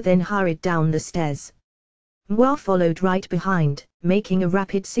hunter then hurried down the stairs. Mwa followed right behind, making a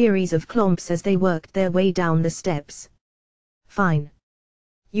rapid series of clomps as they worked their way down the steps. Fine.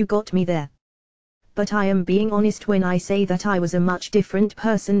 You got me there. But I am being honest when I say that I was a much different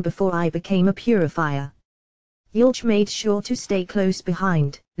person before I became a purifier. Yulch made sure to stay close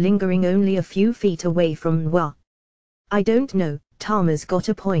behind, lingering only a few feet away from Mwa. I don't know, Tama's got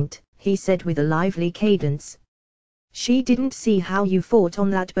a point, he said with a lively cadence. She didn't see how you fought on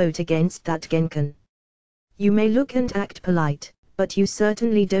that boat against that Genkan. You may look and act polite, but you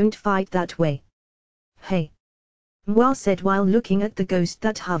certainly don't fight that way. Hey. Mwa said while looking at the ghost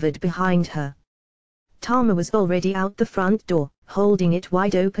that hovered behind her. Tama was already out the front door, holding it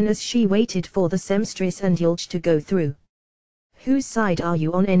wide open as she waited for the seamstress and Yulch to go through. Whose side are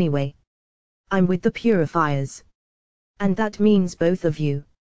you on anyway? I'm with the purifiers. And that means both of you.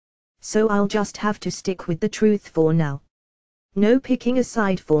 So I'll just have to stick with the truth for now. No picking a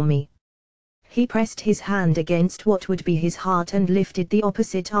side for me. He pressed his hand against what would be his heart and lifted the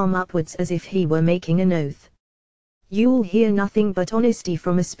opposite arm upwards as if he were making an oath. You'll hear nothing but honesty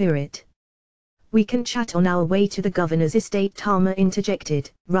from a spirit. We can chat on our way to the governor's estate, Tama interjected,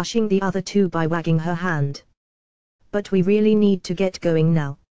 rushing the other two by wagging her hand. But we really need to get going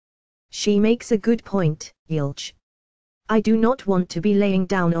now. She makes a good point, Yulch. I do not want to be laying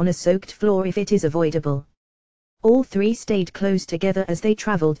down on a soaked floor if it is avoidable. All three stayed close together as they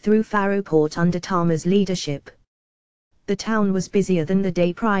traveled through Faroport under Tama's leadership. The town was busier than the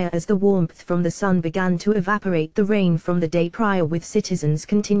day prior as the warmth from the sun began to evaporate the rain from the day prior, with citizens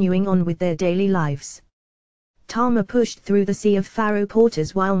continuing on with their daily lives. Tama pushed through the sea of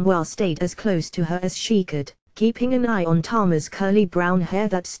Faroporters while Mwa stayed as close to her as she could, keeping an eye on Tama's curly brown hair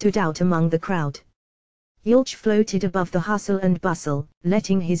that stood out among the crowd. Yulch floated above the hustle and bustle,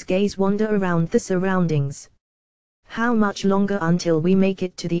 letting his gaze wander around the surroundings. How much longer until we make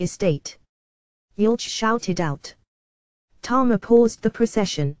it to the estate? Yulch shouted out. Tama paused the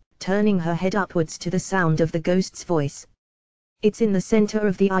procession, turning her head upwards to the sound of the ghost's voice. It's in the center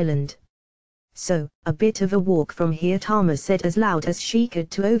of the island. So, a bit of a walk from here, Tama said as loud as she could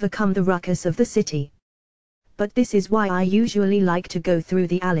to overcome the ruckus of the city. But this is why I usually like to go through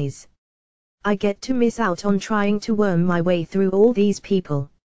the alleys. I get to miss out on trying to worm my way through all these people.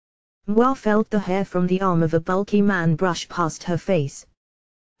 Mwa felt the hair from the arm of a bulky man brush past her face.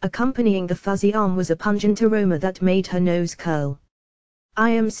 Accompanying the fuzzy arm was a pungent aroma that made her nose curl.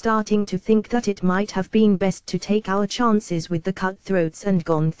 I am starting to think that it might have been best to take our chances with the cutthroats and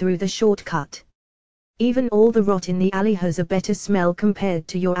gone through the shortcut. Even all the rot in the alley has a better smell compared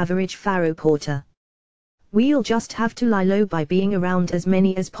to your average Faroporter. We'll just have to lie low by being around as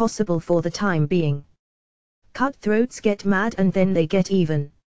many as possible for the time being. Cutthroats get mad and then they get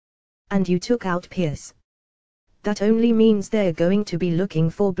even. And you took out Pierce. That only means they're going to be looking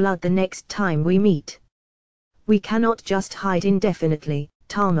for blood the next time we meet. We cannot just hide indefinitely,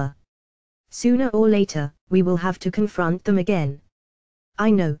 Tama. Sooner or later, we will have to confront them again. I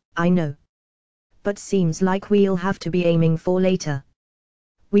know. But seems like we'll have to be aiming for later.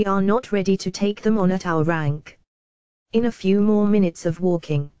 We are not ready to take them on at our rank. In a few more minutes of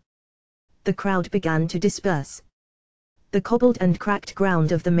walking, the crowd began to disperse. The cobbled and cracked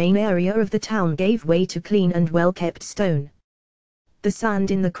ground of the main area of the town gave way to clean and well-kept stone. The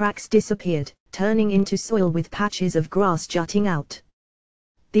sand in the cracks disappeared, turning into soil with patches of grass jutting out.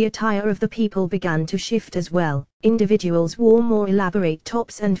 The attire of the people began to shift as well. Individuals wore more elaborate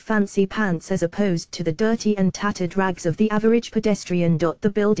tops and fancy pants as opposed to the dirty and tattered rags of the average pedestrian. The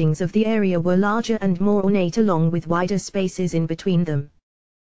buildings of the area were larger and more ornate along with wider spaces in between them.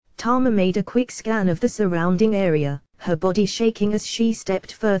 Tama made a quick scan of the surrounding area, her body shaking as she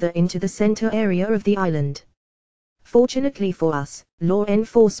stepped further into the center area of the island. Fortunately for us, law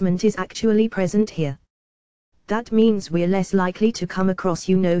enforcement is actually present here. That means we're less likely to come across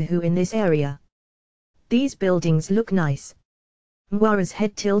you-know-who in this area. These buildings look nice. Mwara's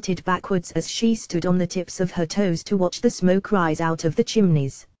head tilted backwards as she stood on the tips of her toes to watch the smoke rise out of the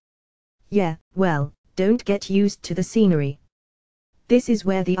chimneys. Yeah, well, don't get used to the scenery. This is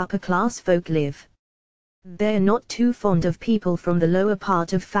where the upper-class folk live. They're not too fond of people from the lower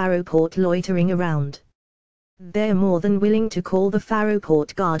part of Faroport loitering around. They're more than willing to call the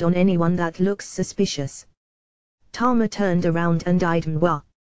Faroport guard on anyone that looks suspicious. Tama turned around and eyed Mwa.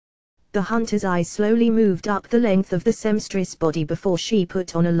 The hunter's eyes slowly moved up the length of the seamstress' body before she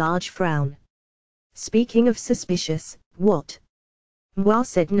put on a large frown. Speaking of suspicious, what? Mwa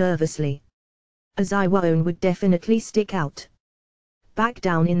said nervously. A Zaiwaon would definitely stick out. Back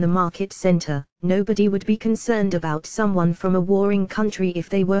down in the market center, nobody would be concerned about someone from a warring country if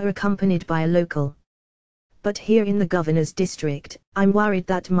they were accompanied by a local. But here in the governor's district, I'm worried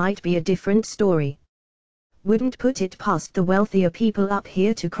that might be a different story. Wouldn't put it past the wealthier people up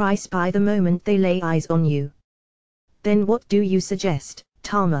here to cry spy the moment they lay eyes on you. Then what do you suggest,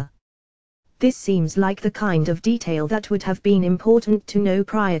 Tama? This seems like the kind of detail that would have been important to know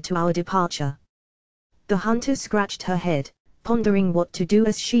prior to our departure. The hunter scratched her head, pondering what to do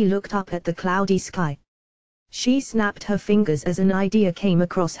as she looked up at the cloudy sky. She snapped her fingers as an idea came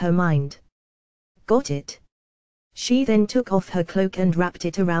across her mind. Got it. She then took off her cloak and wrapped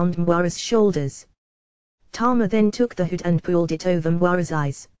it around Mwara's shoulders. Tama then took the hood and pulled it over Mwara's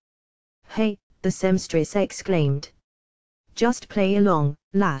eyes. Hey, the seamstress exclaimed. Just play along,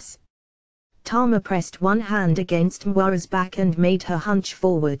 lass. Tama pressed one hand against Mwara's back and made her hunch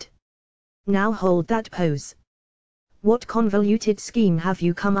forward. Now hold that pose. What convoluted scheme have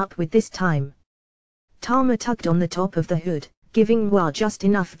you come up with this time? Tama tugged on the top of the hood, giving Mwa just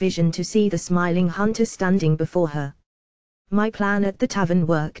enough vision to see the smiling hunter standing before her. My plan at the tavern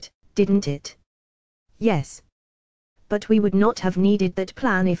worked, didn't it? Yes. But we would not have needed that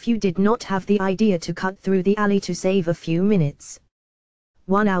plan if you did not have the idea to cut through the alley to save a few minutes.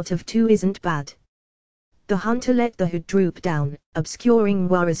 1 out of 2 isn't bad. The hunter let the hood droop down, obscuring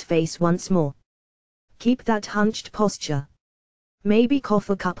Mwara's face once more. Keep that hunched posture. Maybe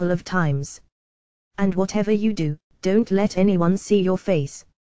cough a couple of times. And whatever you do, don't let anyone see your face.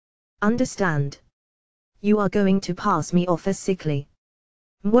 Understand? You are going to pass me off as sickly.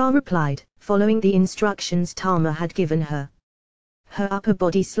 Mwa replied, following the instructions Tama had given her. Her upper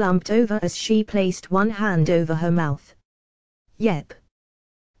body slumped over as she placed one hand over her mouth. Yep.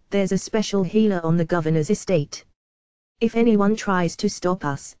 There's a special healer on the governor's estate. If anyone tries to stop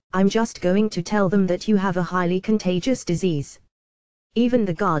us, I'm just going to tell them that you have a highly contagious disease. Even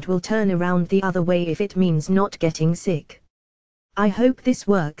the guard will turn around the other way if it means not getting sick. I hope this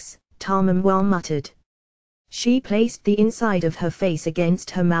works, Tama Mwa muttered. She placed the inside of her face against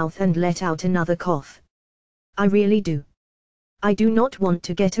her mouth and let out another cough. I really do. I do not want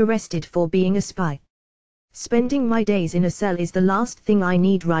to get arrested for being a spy. Spending my days in a cell is the last thing I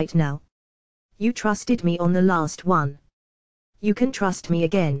need right now. You trusted me on the last one. You can trust me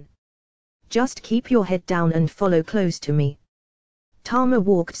again. Just keep your head down and follow close to me. Tama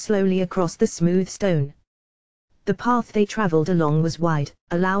walked slowly across the smooth stone. The path they traveled along was wide,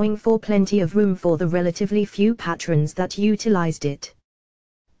 allowing for plenty of room for the relatively few patrons that utilized it.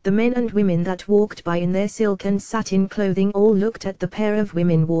 The men and women that walked by in their silk and satin clothing all looked at the pair of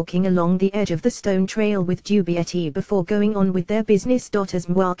women walking along the edge of the stone trail with dubiety before going on with their business. As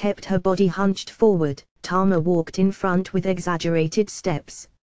Mwa kept her body hunched forward, Tama walked in front with exaggerated steps.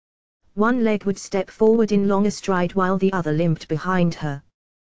 One leg would step forward in longer stride while the other limped behind her.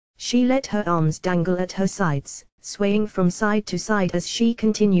 She let her arms dangle at her sides, swaying from side to side as she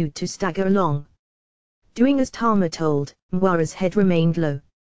continued to stagger along. Doing as Tama told, Mwara's head remained low.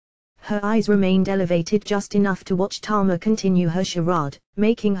 Her eyes remained elevated just enough to watch Tama continue her charade,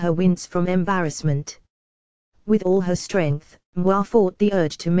 making her wince from embarrassment. With all her strength, Mwa fought the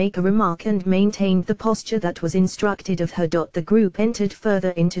urge to make a remark and maintained the posture that was instructed of her. The group entered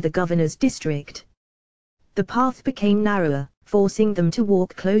further into the governor's district. The path became narrower, forcing them to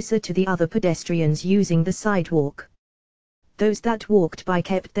walk closer to the other pedestrians using the sidewalk. Those that walked by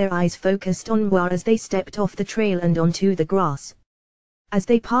kept their eyes focused on Mwa as they stepped off the trail and onto the grass. As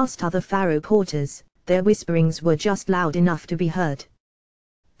they passed other Pharaoh porters, their whisperings were just loud enough to be heard.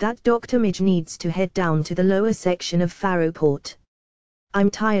 That Dr. Midge needs to head down to the lower section of Pharaoh Port. I'm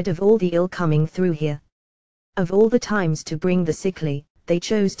tired of all the ill coming through here. Of all the times to bring the sickly, they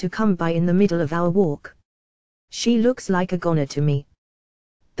chose to come by in the middle of our walk. She looks like a goner to me.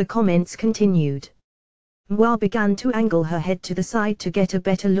 The comments continued. Mwa began to angle her head to the side to get a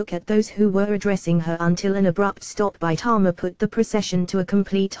better look at those who were addressing her until an abrupt stop by Tama put the procession to a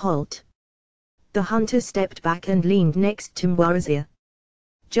complete halt. The hunter stepped back and leaned next to Mwa's ear.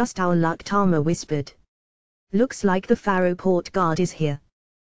 Just our luck, Tama whispered. Looks like the Pharaoh Port Guard is here.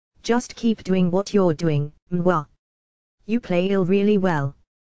 Just keep doing what you're doing, Mwa. You play ill really well.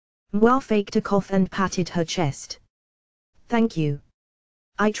 Mwa faked a cough and patted her chest. Thank you.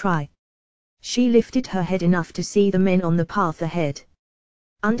 I try. She lifted her head enough to see the men on the path ahead.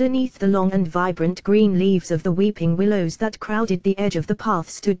 Underneath the long and vibrant green leaves of the weeping willows that crowded the edge of the path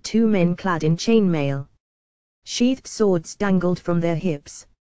stood two men clad in chainmail. Sheathed swords dangled from their hips.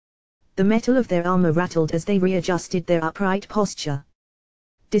 The metal of their armor rattled as they readjusted their upright posture.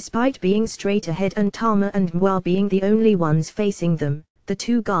 Despite being straight ahead and Tama and Mwa being the only ones facing them, the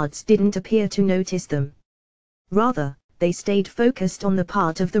two guards didn't appear to notice them. Rather, they stayed focused on the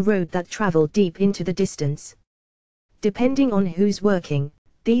part of the road that traveled deep into the distance. Depending on who's working,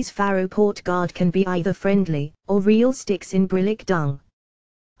 these Pharaoh Port Guard can be either friendly, or real sticks in brillic dung.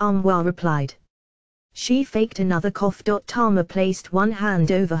 Mwa replied. She faked another cough. Tama placed one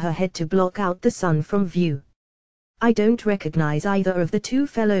hand over her head to block out the sun from view. I don't recognize either of the two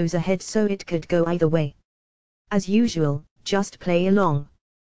fellows ahead, so it could go either way. As usual, just play along.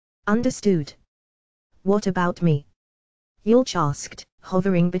 Understood. What about me? Yulch asked,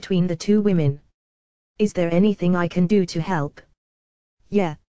 hovering between the two women. Is there anything I can do to help?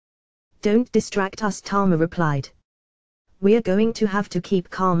 Yeah. Don't distract us, Tama replied. We're going to have to keep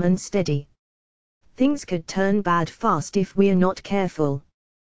calm and steady. Things could turn bad fast if we're not careful.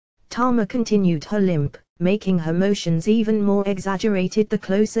 Tama continued her limp, making her motions even more exaggerated the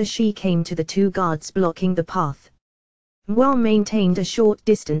closer she came to the two guards blocking the path. Mwa maintained a short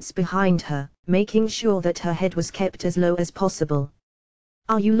distance behind her, making sure that her head was kept as low as possible.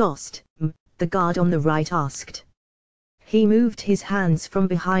 Are you lost? The guard on the right asked. He moved his hands from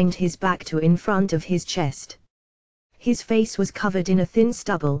behind his back to in front of his chest. His face was covered in a thin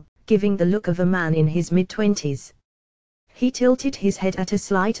stubble, giving the look of a man in his mid-20s. He tilted his head at a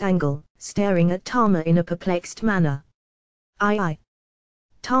slight angle, staring at Tama in a perplexed manner. Aye.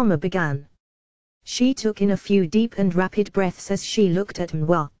 Tama began. She took in a few deep and rapid breaths as she looked at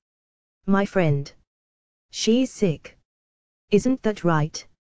Mwa. My friend. She's sick. Isn't that right?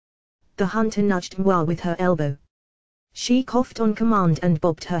 The hunter nudged Mwa with her elbow. She coughed on command and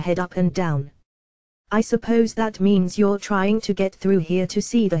bobbed her head up and down. I suppose that means you're trying to get through here to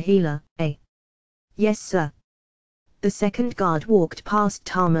see the healer, eh? Yes, sir. The second guard walked past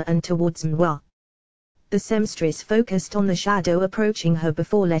Tama and towards Mwa. The seamstress focused on the shadow approaching her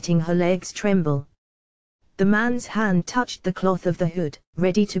before letting her legs tremble. The man's hand touched the cloth of the hood,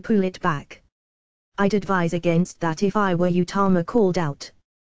 ready to pull it back. I'd advise against that if I were you, Tama called out.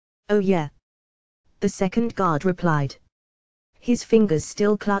 Oh yeah. The second guard replied. His fingers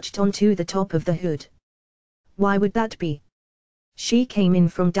still clutched onto the top of the hood. Why would that be? She came in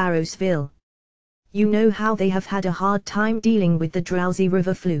from Darrowsville. You know how they have had a hard time dealing with the drowsy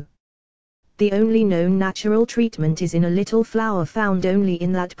river flu. The only known natural treatment is in a little flower found only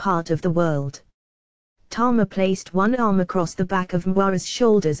in that part of the world. Tama placed one arm across the back of Mwa's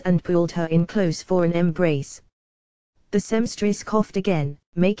shoulders and pulled her in close for an embrace. The seamstress coughed again,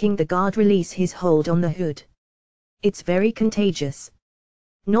 making the guard release his hold on the hood. It's very contagious.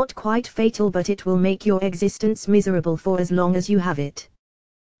 Not quite fatal, but it will make your existence miserable for as long as you have it.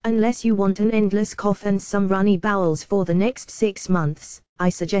 Unless you want an endless cough and some runny bowels for the next 6 months, I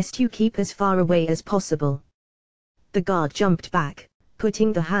suggest you keep as far away as possible. The guard jumped back,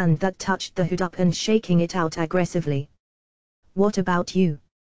 putting the hand that touched the hood up and shaking it out aggressively. What about you?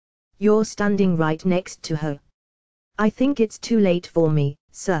 You're standing right next to her. I think it's too late for me,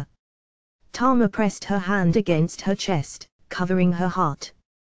 sir. Tama pressed her hand against her chest, covering her heart.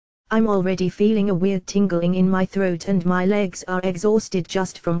 I'm already feeling a weird tingling in my throat and my legs are exhausted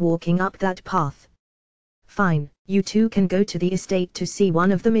just from walking up that path. Fine, you two can go to the estate to see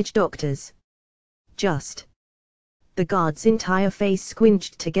one of the Midge doctors. Just. The guard's entire face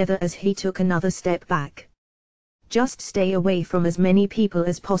squinched together as he took another step back. Just stay away from as many people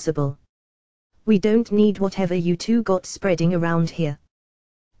as possible. We don't need whatever you two got spreading around here.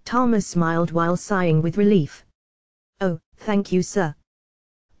 Tama smiled while sighing with relief. Oh, thank you, sir.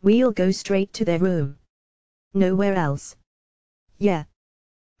 We'll go straight to their room. Nowhere else. Yeah.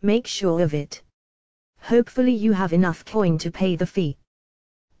 Make sure of it. Hopefully you have enough coin to pay the fee.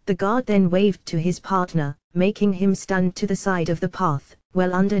 The guard then waved to his partner, making him stand to the side of the path,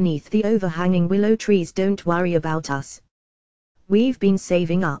 well underneath the overhanging willow trees. Don't worry about us. We've been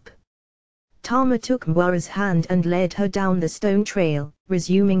saving up. Tama took Mwara's hand and led her down the stone trail,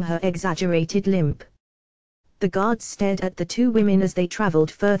 resuming her exaggerated limp. The guards stared at the two women as they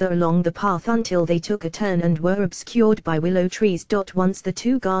traveled further along the path until they took a turn and were obscured by willow trees. Once the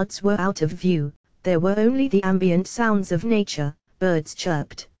two guards were out of view, there were only the ambient sounds of nature. Birds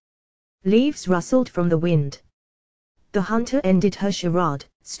chirped. Leaves rustled from the wind. The hunter ended her charade,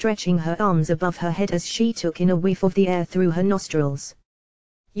 stretching her arms above her head as she took in a whiff of the air through her nostrils.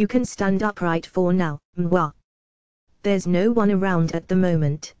 You can stand upright for now, Mwa. There's no one around at the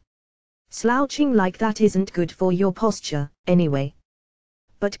moment. Slouching like that isn't good for your posture, anyway.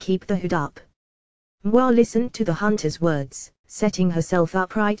 But keep the hood up. Mwa listened to the hunter's words, setting herself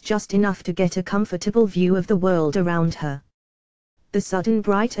upright just enough to get a comfortable view of the world around her. The sudden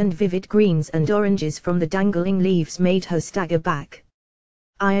bright and vivid greens and oranges from the dangling leaves made her stagger back.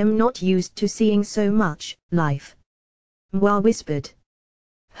 I am not used to seeing so much life. Mwa whispered.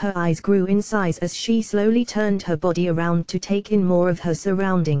 Her eyes grew in size as she slowly turned her body around to take in more of her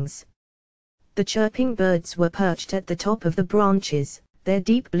surroundings. The chirping birds were perched at the top of the branches, their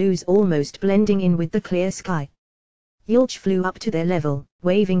deep blues almost blending in with the clear sky. Yilch flew up to their level,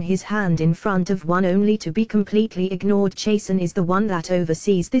 waving his hand in front of one only to be completely ignored. Jason is the one that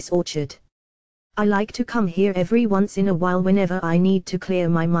oversees this orchard. I like to come here every once in a while whenever I need to clear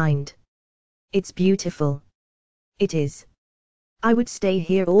my mind. It's beautiful. It is. I would stay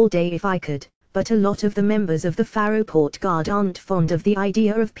here all day if I could, but a lot of the members of the Port Guard aren't fond of the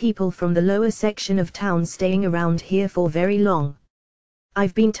idea of people from the lower section of town staying around here for very long.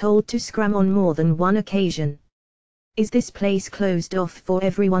 I've been told to scram on more than one occasion. Is this place closed off for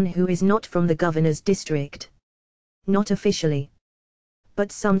everyone who is not from the governor's district? Not officially.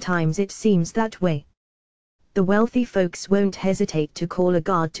 But sometimes it seems that way. The wealthy folks won't hesitate to call a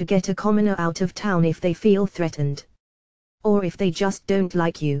guard to get a commoner out of town if they feel threatened. Or if they just don't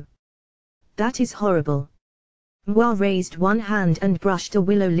like you. That is horrible. Mwa raised one hand and brushed a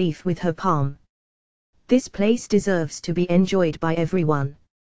willow leaf with her palm. This place deserves to be enjoyed by everyone.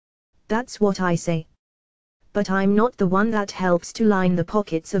 That's what I say. But I'm not the one that helps to line the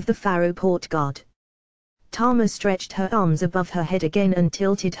pockets of the Port Guard. Tama stretched her arms above her head again and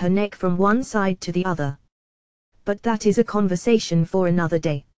tilted her neck from one side to the other. But that is a conversation for another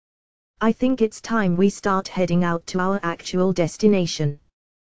day. I think it's time we start heading out to our actual destination.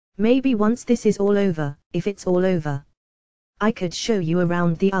 Maybe once this is all over, if it's all over, I could show you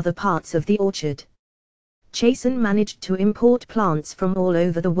around the other parts of the orchard. Jason managed to import plants from all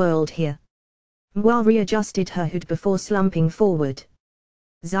over the world here. Mwa readjusted her hood before slumping forward.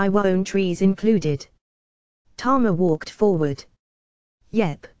 Zaiwaon trees included. Tama walked forward.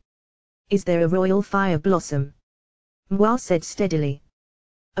 Yep. Is there a royal fire blossom? Mwa said steadily.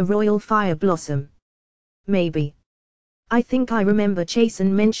 A royal fire blossom. Maybe. I think I remember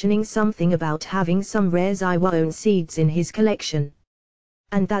Jason mentioning something about having some rare Zaiwaon seeds in his collection.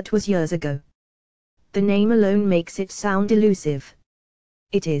 And that was years ago. The name alone makes it sound elusive.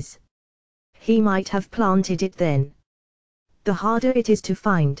 It is. He might have planted it then. The harder it is to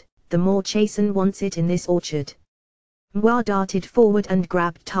find, the more Jason wants it in this orchard. Mwa darted forward and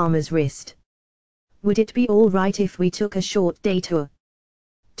grabbed Tama's wrist. Would it be all right if we took a short day tour?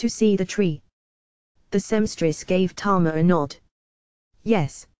 To see the tree? The seamstress gave Tama a nod.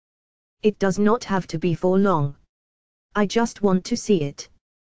 Yes. It does not have to be for long. I just want to see it.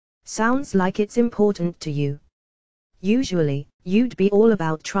 Sounds like it's important to you. Usually, you'd be all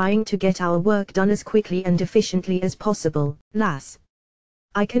about trying to get our work done as quickly and efficiently as possible, lass.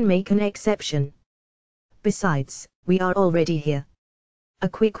 I can make an exception. Besides, we are already here. A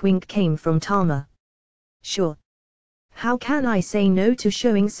quick wink came from Tama. Sure. How can I say no to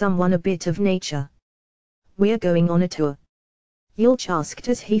showing someone a bit of nature? We're going on a tour. Yilch asked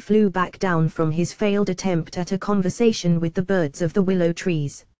as he flew back down from his failed attempt at a conversation with the birds of the willow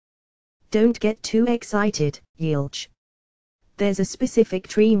trees. Don't get too excited, Yilch. There's a specific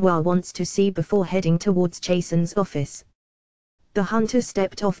tree Mwa wants to see before heading towards Jason's office. The hunter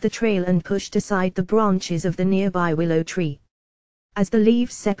stepped off the trail and pushed aside the branches of the nearby willow tree. As the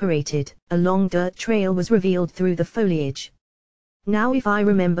leaves separated, a long dirt trail was revealed through the foliage. Now if I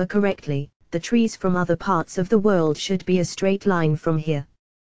remember correctly, the trees from other parts of the world should be a straight line from here.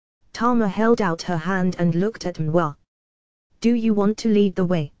 Tama held out her hand and looked at Mwa. Do you want to lead the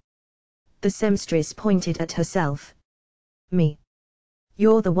way? The seamstress pointed at herself. Me.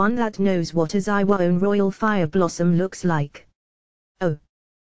 You're the one that knows what a Zaiwaon royal fire blossom looks like. Oh.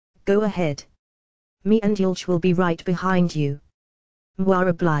 Go ahead. Me and Yulch will be right behind you. Mwa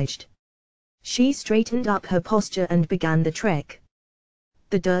obliged. She straightened up her posture and began the trek.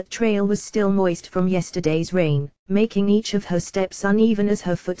 The dirt trail was still moist from yesterday's rain, making each of her steps uneven as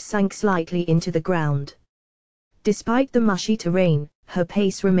her foot sank slightly into the ground. Despite the mushy terrain, her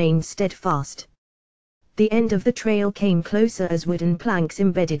pace remained steadfast. The end of the trail came closer as wooden planks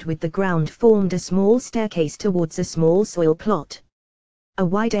embedded with the ground formed a small staircase towards a small soil plot. A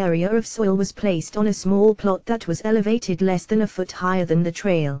wide area of soil was placed on a small plot that was elevated less than a foot higher than the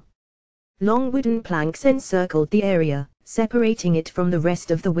trail. Long wooden planks encircled the area, separating it from the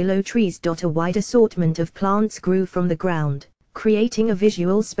rest of the willow trees. A wide assortment of plants grew from the ground, creating a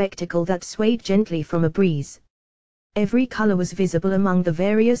visual spectacle that swayed gently from a breeze. Every color was visible among the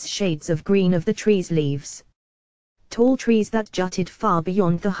various shades of green of the tree's leaves. Tall trees that jutted far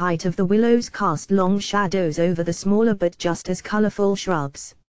beyond the height of the willows cast long shadows over the smaller but just as colorful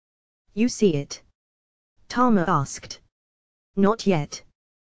shrubs. You see it? Tama asked. Not yet.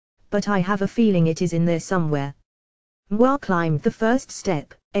 But I have a feeling it is in there somewhere. Mwa climbed the first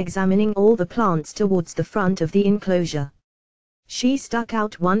step, examining all the plants towards the front of the enclosure. She stuck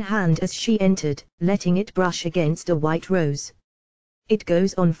out one hand as she entered, letting it brush against a white rose. It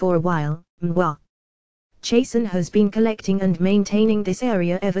goes on for a while, Mwa. Chasen has been collecting and maintaining this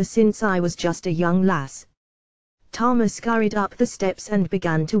area ever since I was just a young lass. Tama scurried up the steps and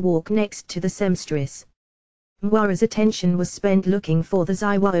began to walk next to the seamstress. Mwa's attention was spent looking for the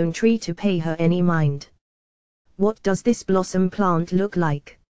Zaiwaon tree to pay her any mind. What does this blossom plant look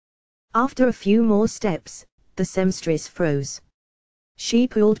like? After a few more steps, the seamstress froze. She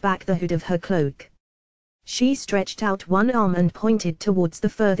pulled back the hood of her cloak. She stretched out one arm and pointed towards the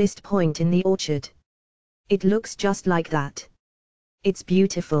furthest point in the orchard. It looks just like that. It's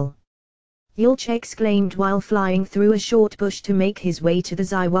beautiful. Yulch exclaimed while flying through a short bush to make his way to the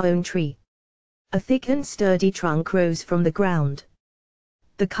Zaiwaon tree. A thick and sturdy trunk rose from the ground.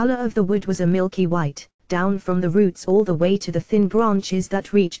 The color of the wood was a milky white, down from the roots all the way to the thin branches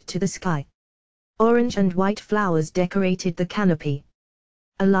that reached to the sky. Orange and white flowers decorated the canopy.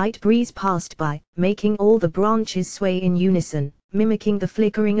 A light breeze passed by, making all the branches sway in unison, mimicking the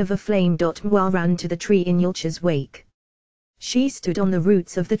flickering of a flame. Mwa ran to the tree in Yulch's wake. She stood on the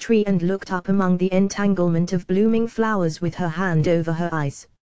roots of the tree and looked up among the entanglement of blooming flowers with her hand over her eyes.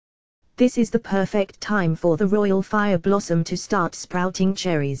 This is the perfect time for the royal fire blossom to start sprouting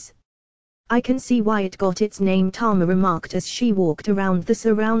cherries. I can see why it got its name, Tama remarked as she walked around the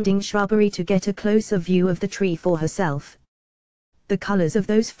surrounding shrubbery to get a closer view of the tree for herself. The colors of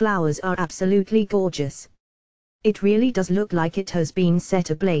those flowers are absolutely gorgeous. It really does look like it has been set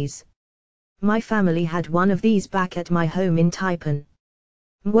ablaze. My family had one of these back at my home in Taipan.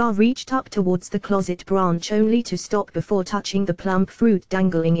 Mwa reached up towards the closet branch only to stop before touching the plump fruit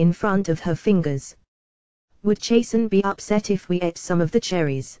dangling in front of her fingers. Would Chasen be upset if we ate some of the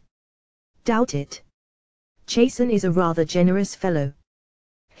cherries? Doubt it. Chasen is a rather generous fellow.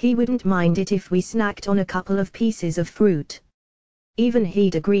 He wouldn't mind it if we snacked on a couple of pieces of fruit. Even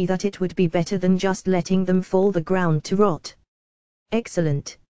he'd agree that it would be better than just letting them fall the ground to rot.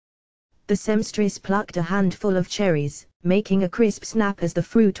 Excellent. The seamstress plucked a handful of cherries, making a crisp snap as the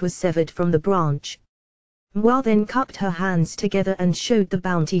fruit was severed from the branch. Mwa then cupped her hands together and showed the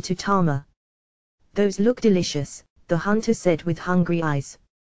bounty to Tama. Those look delicious, the hunter said with hungry eyes.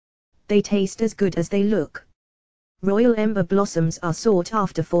 They taste as good as they look. Royal ember blossoms are sought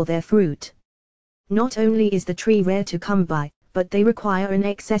after for their fruit. Not only is the tree rare to come by, but they require an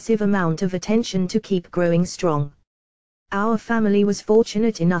excessive amount of attention to keep growing strong. Our family was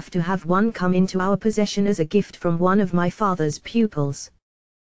fortunate enough to have one come into our possession as a gift from one of my father's pupils.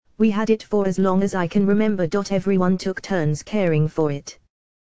 We had it for as long as I can remember. Everyone took turns caring for it.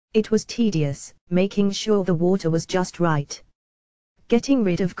 It was tedious, making sure the water was just right. Getting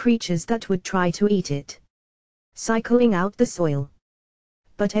rid of creatures that would try to eat it. Cycling out the soil.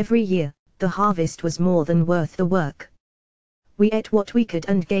 But every year, the harvest was more than worth the work. We ate what we could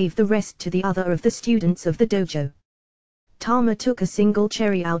and gave the rest to the other of the students of the dojo. Tama took a single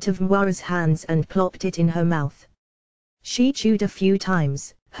cherry out of Mwa's hands and plopped it in her mouth. She chewed a few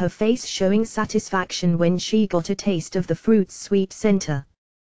times, her face showing satisfaction when she got a taste of the fruit's sweet center.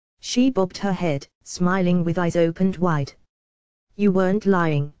 She bobbed her head, smiling with eyes opened wide. You weren't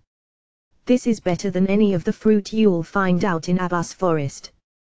lying. This is better than any of the fruit you'll find out in Abbas Forest.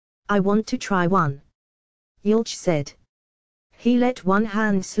 I want to try one. Yulch said. He let one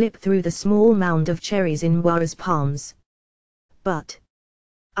hand slip through the small mound of cherries in Mwa's palms. But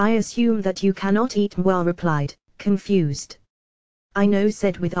I assume that you cannot eat, Mwa replied, confused. I know,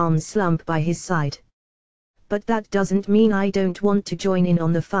 said with arms slump by his side. But that doesn't mean I don't want to join in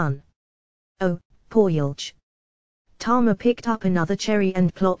on the fun. Oh, poor Yulch. Tama picked up another cherry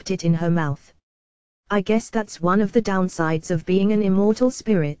and plopped it in her mouth. I guess that's one of the downsides of being an immortal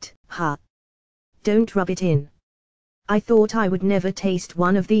spirit, huh? Don't rub it in. I thought I would never taste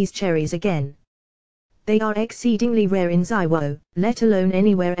one of these cherries again. They are exceedingly rare in Zaiwo, let alone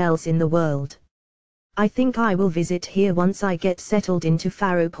anywhere else in the world. I think I will visit here once I get settled into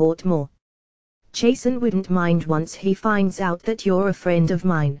Faroport more. Jason wouldn't mind once he finds out that you're a friend of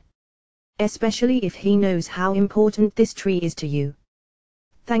mine. Especially if he knows how important this tree is to you.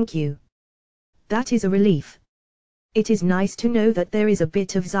 Thank you. That is a relief. It is nice to know that there is a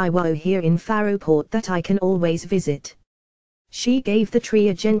bit of Zaiwo here in Faroport that I can always visit. She gave the tree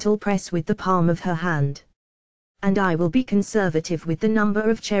a gentle press with the palm of her hand. And I will be conservative with the number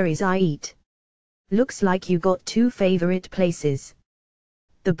of cherries I eat. Looks like you got two favorite places.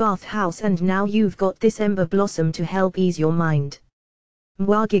 The bathhouse, and now you've got this ember blossom to help ease your mind.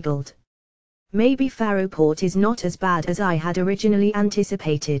 Mwa giggled. Maybe Faroport is not as bad as I had originally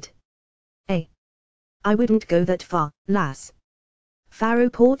anticipated. I wouldn't go that far, lass.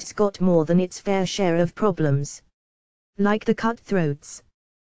 Faroport's got more than its fair share of problems. Like the cutthroats.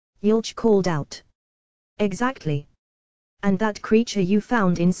 Yulch called out. Exactly. And that creature you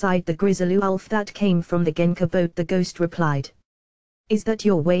found inside the Grizzly Ulf that came from the Genka boat, the ghost replied. Is that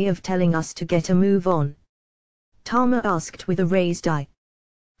your way of telling us to get a move on? Tama asked with a raised eye.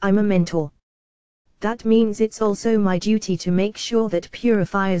 I'm a mentor. That means it's also my duty to make sure that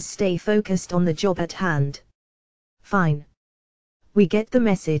purifiers stay focused on the job at hand. Fine. We get the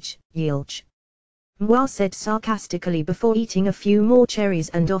message, Yilch. Mwa said sarcastically before eating a few more cherries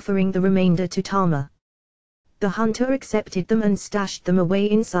and offering the remainder to Tama. The hunter accepted them and stashed them away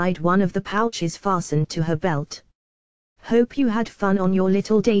inside one of the pouches fastened to her belt. Hope you had fun on your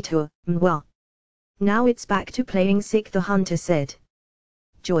little detour, Mwa. Now it's back to playing sick, the hunter said.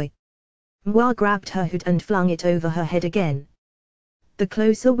 Joy. Mwa grabbed her hood and flung it over her head again. The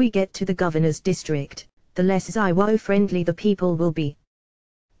closer we get to the governor's district, the less Zaiwo-friendly the people will be.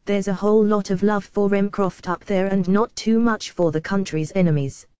 There's a whole lot of love for Remcroft up there and not too much for the country's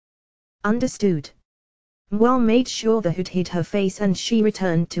enemies. Understood. Mwa made sure the hood hid her face and she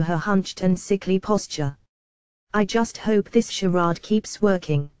returned to her hunched and sickly posture. I just hope this charade keeps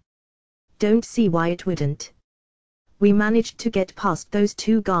working. Don't see why it wouldn't. We managed to get past those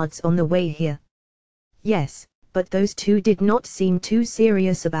two guards on the way here. Yes, but those two did not seem too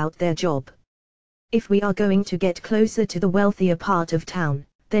serious about their job. If we are going to get closer to the wealthier part of town,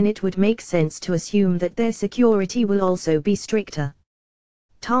 then it would make sense to assume that their security will also be stricter.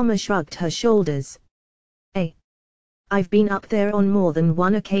 Tama shrugged her shoulders. I've been up there on more than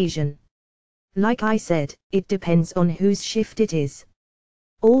one occasion. Like I said, it depends on whose shift it is.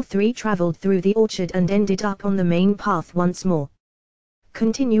 All three traveled through the orchard and ended up on the main path once more.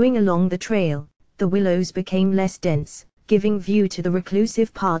 Continuing along the trail, the willows became less dense, giving view to the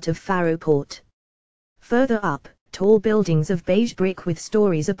reclusive part of Faroport. Further up, tall buildings of beige brick with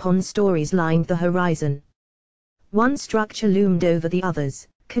stories upon stories lined the horizon. One structure loomed over the others,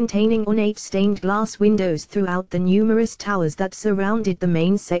 containing ornate stained glass windows throughout the numerous towers that surrounded the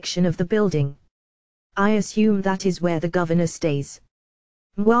main section of the building. I assume that is where the governor stays.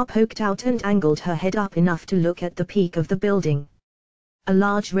 Mwa poked out and angled her head up enough to look at the peak of the building. A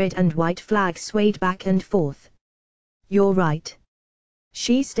large red and white flag swayed back and forth. You're right.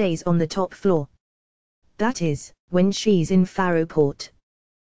 She stays on the top floor. That is, when she's in Faroport.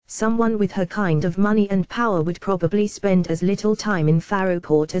 Someone with her kind of money and power would probably spend as little time in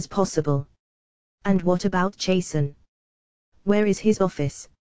Faroport as possible. And what about Jason? Where is his office?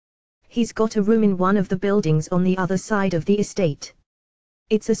 He's got a room in one of the buildings on the other side of the estate.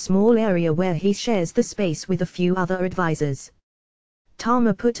 It's a small area where he shares the space with a few other advisors.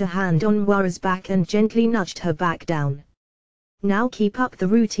 Tama put a hand on Mwa's back and gently nudged her back down. Now keep up the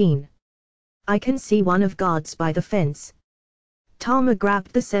routine. I can see one of guards by the fence. Tama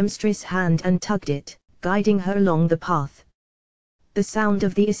grabbed the seamstress' hand and tugged it, guiding her along the path. The sound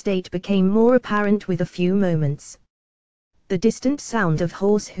of the estate became more apparent with a few moments. The distant sound of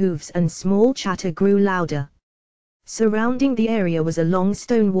horse hooves and small chatter grew louder. Surrounding the area was a long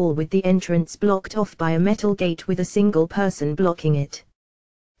stone wall with the entrance blocked off by a metal gate with a single person blocking it.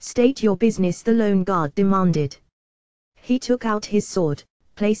 State your business, the lone guard demanded. He took out his sword,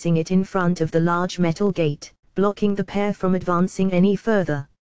 placing it in front of the large metal gate, blocking the pair from advancing any further.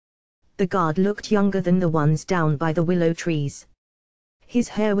 The guard looked younger than the ones down by the willow trees, His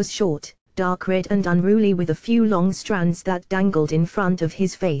hair was short, dark red and unruly with a few long strands that dangled in front of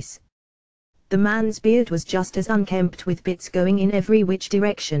his face. The man's beard was just as unkempt with bits going in every which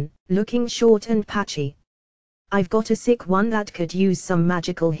direction, looking short and patchy. "I've got a sick one that could use some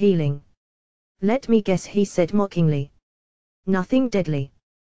magical healing." "Let me guess," he said mockingly. "Nothing deadly.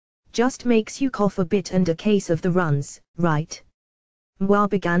 Just makes you cough a bit and a case of the runs, right?" Mwa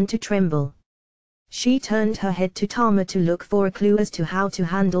began to tremble. She turned her head to Tama to look for a clue as to how to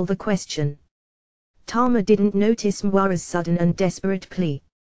handle the question. Tama didn't notice Mwa's sudden and desperate plea.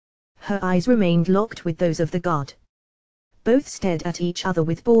 Her eyes remained locked with those of the god. Both stared at each other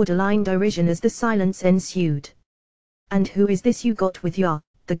with borderline derision as the silence ensued. "And who is this you got with ya?"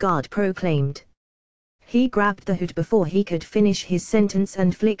 the guard proclaimed. He grabbed the hood before he could finish his sentence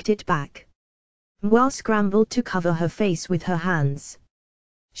and flicked it back. Mwa scrambled to cover her face with her hands.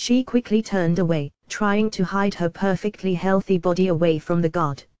 She quickly turned away, trying to hide her perfectly healthy body away from the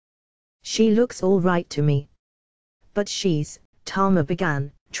god. "She looks all right to me." "But she's," Tama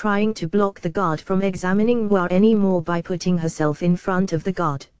began, trying to block the guard from examining Mwa any more by putting herself in front of the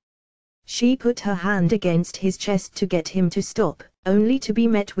god. She put her hand against his chest to get him to stop, only to be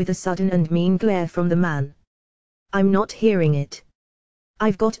met with a sudden and mean glare from the man. "I'm not hearing it.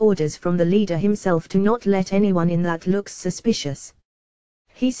 I've got orders from the leader himself to not let anyone in that looks suspicious."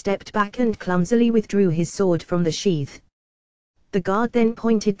 He stepped back and clumsily withdrew his sword from the sheath. The guard then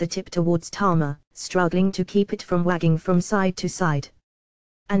pointed the tip towards Tama, struggling to keep it from wagging from side to side.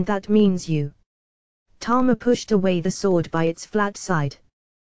 "And that means you." Tama pushed away the sword by its flat side.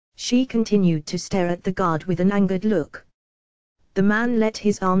 She continued to stare at the guard with an angered look. The man let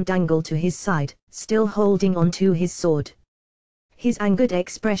his arm dangle to his side, still holding on to his sword. His angered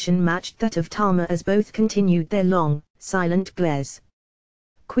expression matched that of Tama as both continued their long, silent glares.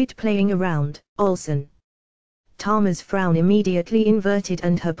 "Quit playing around, Olsen." Tama's frown immediately inverted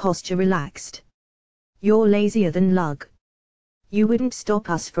and her posture relaxed. "You're lazier than lug. You wouldn't stop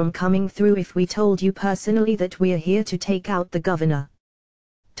us from coming through if we told you personally that we're here to take out the governor."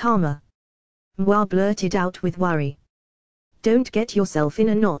 "Tama," Mwa blurted out with worry. "Don't get yourself in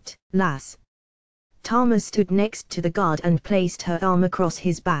a knot, lass." Tama stood next to the guard and placed her arm across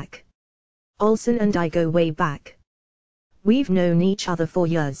his back. "Olsen and I go way back. We've known each other for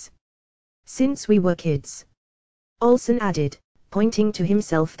years. Since we were kids." Olsen added, pointing to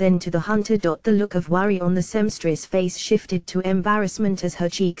himself then to the hunter. The look of worry on the seamstress' face shifted to embarrassment as her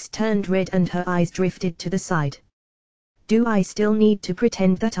cheeks turned red and her eyes drifted to the side. "Do I still need to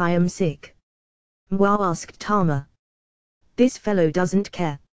pretend that I am sick?" Mwa asked Tama. "This fellow doesn't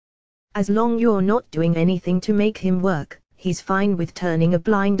care. As long you're not doing anything to make him work, he's fine with turning a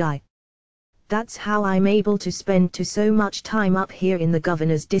blind eye. That's how I'm able to spend so much time up here in the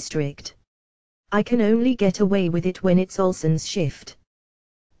governor's district. I can only get away with it when it's Olsen's shift."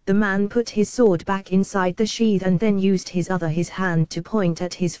 The man put his sword back inside the sheath and then used his hand to point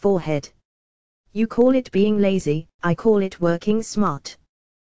at his forehead. "You call it being lazy, I call it working smart.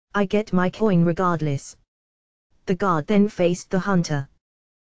 I get my coin regardless." The guard then faced the hunter.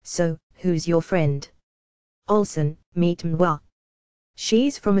 "So, who's your friend?" "Olsen, meet Mwa.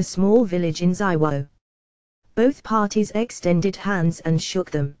 She's from a small village in Zaiwo." Both parties extended hands and shook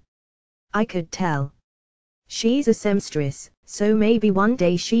them. "I could tell. She's a seamstress, so maybe one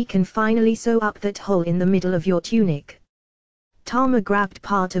day she can finally sew up that hole in the middle of your tunic." Tama grabbed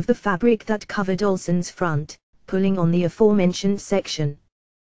part of the fabric that covered Olsen's front, pulling on the aforementioned section.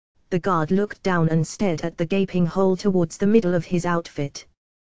 The guard looked down and stared at the gaping hole towards the middle of his outfit.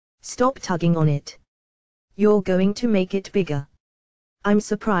 "Stop tugging on it. You're going to make it bigger. I'm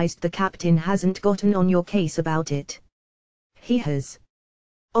surprised the captain hasn't gotten on your case about it." "He has."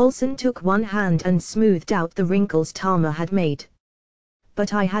 Olsen took one hand and smoothed out the wrinkles Tama had made.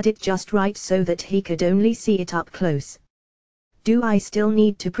 "But I had it just right so that he could only see it up close." "Do I still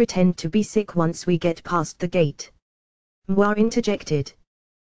need to pretend to be sick once we get past the gate?" Mwa interjected.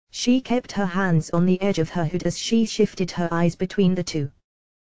 She kept her hands on the edge of her hood as she shifted her eyes between the two.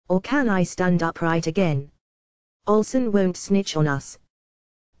 "Or can I stand upright again? Olsen won't snitch on us."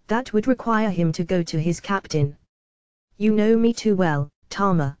 "That would require him to go to his captain." "You know me too well,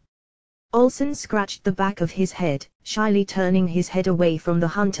 Tama." Olsen scratched the back of his head, shyly turning his head away from the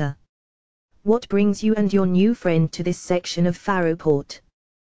hunter. "What brings you and your new friend to this section of Faroport?"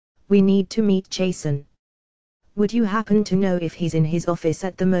 "We need to meet Jason." "Would you happen to know if he's in his office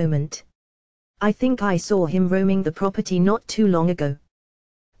at the moment?" "I think I saw him roaming the property not too long ago.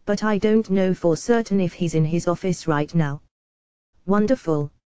 But I don't know for certain if he's in his office right now."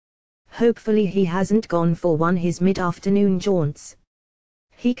 "Wonderful. Hopefully he hasn't gone for his mid-afternoon jaunts.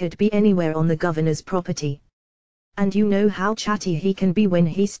 He could be anywhere on the governor's property." And you know how chatty he can be when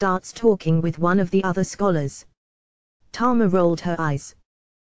he starts talking with one of the other scholars. Tama rolled her eyes.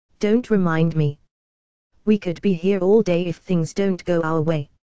 Don't remind me. We could be here all day if things don't go our way.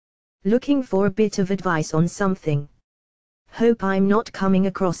 Looking for a bit of advice on something. Hope I'm not coming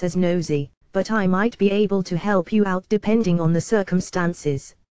across as nosy, but I might be able to help you out depending on the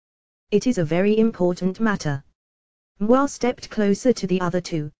circumstances. It is a very important matter. Mwa stepped closer to the other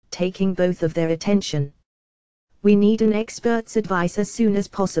two, taking both of their attention. We need an expert's advice as soon as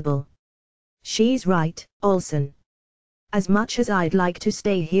possible. She's right, Olsen. As much as I'd like to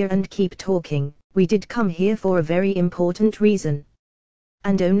stay here and keep talking, we did come here for a very important reason.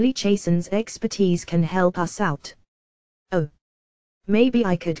 And only Jason's expertise can help us out. Oh. Maybe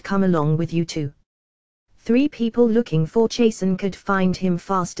I could come along with you too. 3 people looking for Jason could find him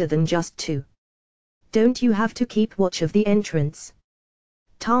faster than just 2. Don't you have to keep watch of the entrance?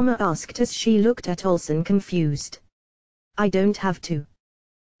 Tama asked as she looked at Olsen confused. I don't have to.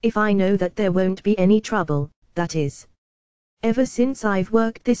 If I know that there won't be any trouble, that is. Ever since I've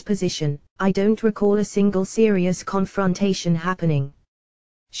worked this position, I don't recall a single serious confrontation happening.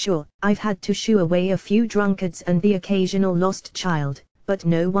 Sure, I've had to shoo away a few drunkards and the occasional lost child, but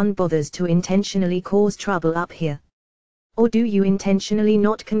no one bothers to intentionally cause trouble up here. Or do you intentionally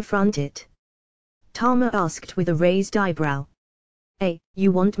not confront it? Tama asked with a raised eyebrow.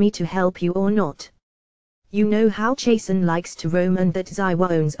 You want me to help you or not? You know how Jason likes to roam and that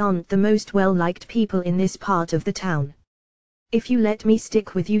Zaiwaons aren't the most well-liked people in this part of the town. If you let me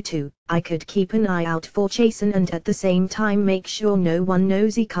stick with you two, I could keep an eye out for Jason and at the same time make sure no one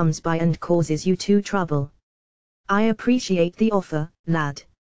nosy comes by and causes you two trouble. I appreciate the offer, lad.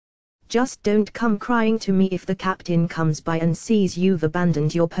 Just don't come crying to me if the captain comes by and sees you've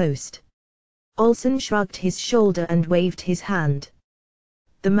abandoned your post. Olsen shrugged his shoulder and waved his hand.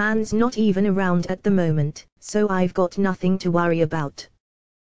 The man's not even around at the moment, so I've got nothing to worry about.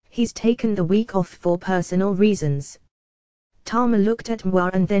 He's taken the week off for personal reasons. Tama looked at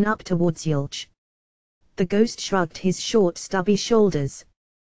Mwa and then up towards Yulch. The ghost shrugged his short stubby shoulders.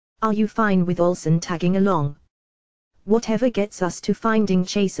 Are you fine with Olsen tagging along? Whatever gets us to finding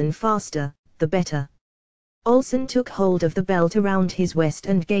Jason faster, the better. Olsen took hold of the belt around his waist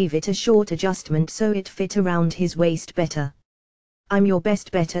and gave it a short adjustment so it fit around his waist better. I'm your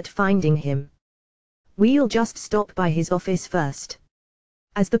best bet at finding him. We'll just stop by his office first.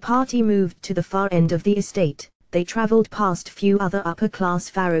 As the party moved to the far end of the estate, they traveled past few other upper-class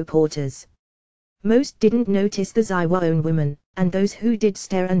Pharaoh porters. Most didn't notice the Zaiwaon woman, and those who did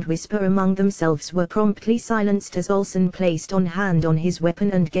stare and whisper among themselves were promptly silenced as Olsen placed on hand on his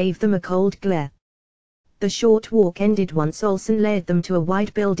weapon and gave them a cold glare. The short walk ended once Olsen led them to a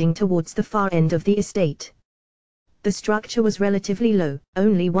wide building towards the far end of the estate. The structure was relatively low,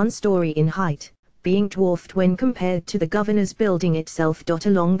 only 1 story in height, being dwarfed when compared to the governor's building itself.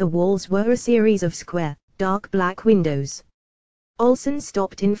 Along the walls were a series of square, dark black windows. Olsen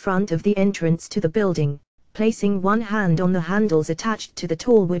stopped in front of the entrance to the building, placing one hand on the handles attached to the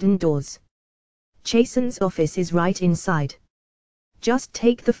tall wooden doors. Jason's office is right inside. Just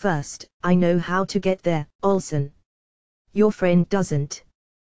take the first, I know how to get there, Olsen. Your friend doesn't.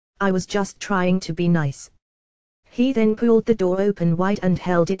 I was just trying to be nice. He then pulled the door open wide and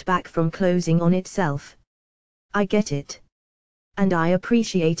held it back from closing on itself. I get it. And I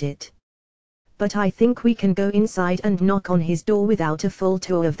appreciate it. But I think we can go inside and knock on his door without a full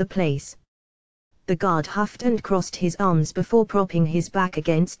tour of the place. The guard huffed and crossed his arms before propping his back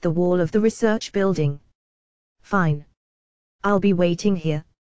against the wall of the research building. Fine. I'll be waiting here.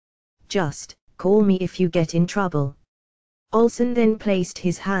 Just call me if you get in trouble. Olsen then placed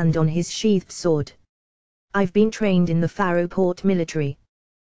his hand on his sheathed sword. I've been trained in the Pharaoh Port military.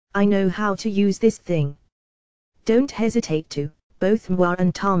 I know how to use this thing. Don't hesitate to. Both Mwa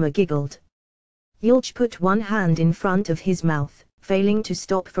and Tama giggled. Yulch put one hand in front of his mouth, failing to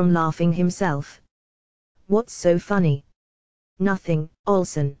stop from laughing himself. What's so funny? Nothing,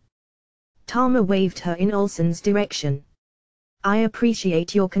 Olsen. Tama waved her in Olsen's direction. I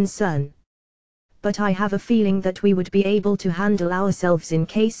appreciate your concern. But I have a feeling that we would be able to handle ourselves in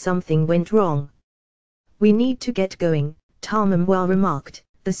case something went wrong. We need to get going, Tama Mwa remarked,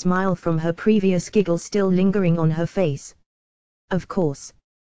 the smile from her previous giggle still lingering on her face. Of course.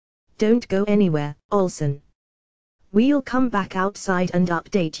 Don't go anywhere, Olsen. We'll come back outside and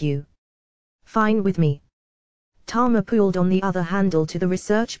update you. Fine with me. Tama pulled on the other handle to the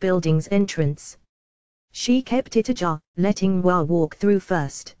research building's entrance. She kept it ajar, letting Mwa walk through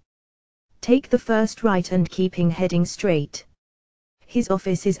first. Take the first right and keeping heading straight. His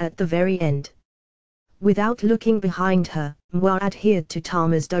office is at the very end. Without looking behind her, Mwa adhered to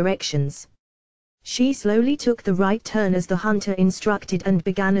Tama's directions. She slowly took the right turn as the hunter instructed and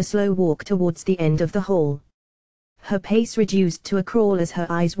began a slow walk towards the end of the hall. Her pace reduced to a crawl as her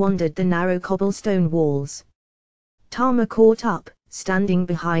eyes wandered the narrow cobblestone walls. Tama caught up, standing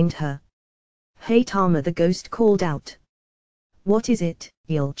behind her. "Hey Tama," the ghost called out. "What is it,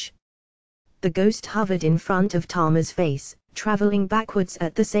 Yilch?" The ghost hovered in front of Tama's face, traveling backwards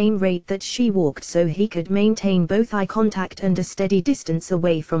at the same rate that she walked so he could maintain both eye contact and a steady distance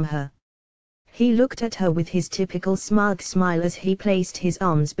away from her. He looked at her with his typical smug smile as he placed his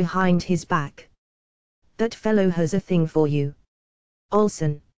arms behind his back. "That fellow has a thing for you,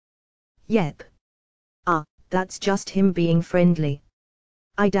 Olsen." "Yep." "Ah, that's just him being friendly.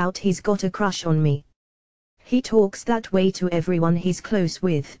 I doubt he's got a crush on me. He talks that way to everyone he's close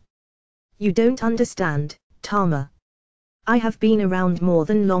with." "You don't understand, Tama. I have been around more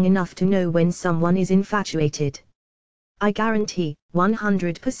than long enough to know when someone is infatuated. I guarantee,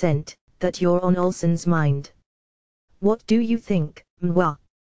 100%, that you're on Olsen's mind." "What do you think, Mwa?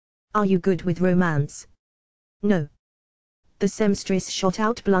 Are you good with romance?" "No." The seamstress shot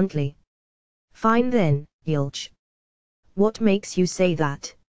out bluntly. "Fine then, Yilch. What makes you say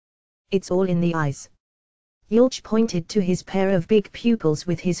that?" "It's all in the eyes." Yilch pointed to his pair of big pupils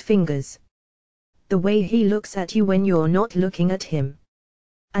with his fingers. "The way he looks at you when you're not looking at him.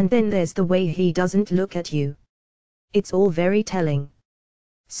 And then there's the way he doesn't look at you. It's all very telling."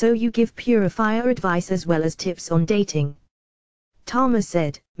 "So you give Purifier advice as well as tips on dating?" Tama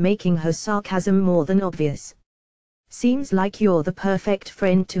said, making her sarcasm more than obvious. "Seems like you're the perfect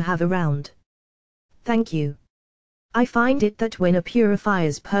friend to have around." "Thank you. I find it that when a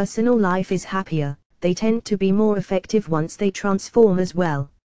purifier's personal life is happier, they tend to be more effective once they transform as well."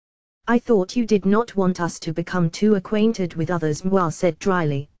 "I thought you did not want us to become too acquainted with others," Mwa said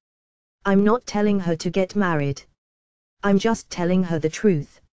dryly. "I'm not telling her to get married. I'm just telling her the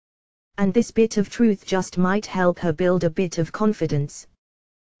truth. And this bit of truth just might help her build a bit of confidence."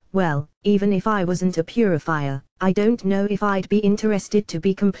 "Well, even if I wasn't a purifier, I don't know if I'd be interested, to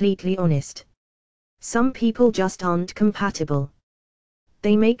be completely honest. Some people just aren't compatible.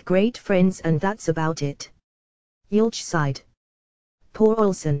 They make great friends and that's about it." Yilch sighed. "Poor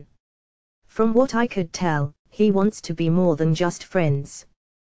Olsen. From what I could tell, he wants to be more than just friends."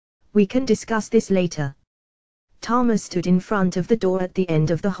 "We can discuss this later." Tama stood in front of the door at the end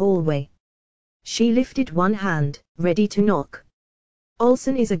of the hallway. She lifted one hand, ready to knock.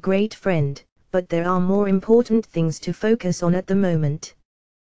 "Olsen is a great friend, but there are more important things to focus on at the moment."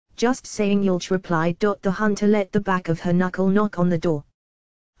 "Just saying," Yilch replied. The hunter let the back of her knuckle knock on the door.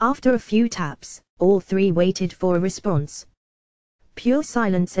 After a few taps, all three waited for a response. Pure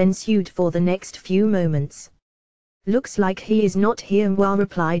silence ensued for the next few moments. "Looks like he is not here," Mwa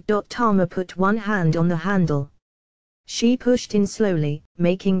replied. Tama put one hand on the handle. She pushed in slowly,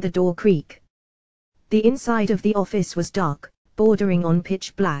 making the door creak. The inside of the office was dark, bordering on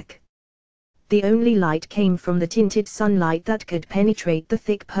pitch black. The only light came from the tinted sunlight that could penetrate the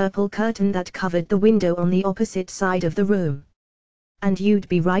thick purple curtain that covered the window on the opposite side of the room. "And you'd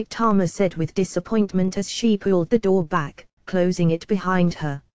be right," Tama said with disappointment as she pulled the door back, closing it behind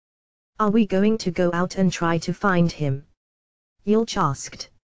her. "Are we going to go out and try to find him?" Yilch asked.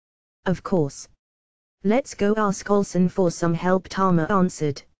 "Of course. Let's go ask Olsen for some help," Tama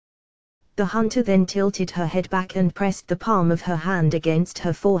answered. The hunter then tilted her head back and pressed the palm of her hand against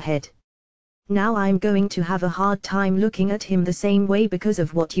her forehead. "Now I'm going to have a hard time looking at him the same way because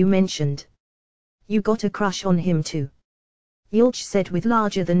of what you mentioned." "You got a crush on him too?" Yilch said with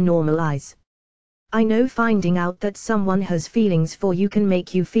larger than normal eyes. "I know finding out that someone has feelings for you can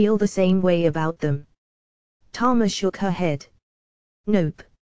make you feel the same way about them." Tama shook her head. "Nope.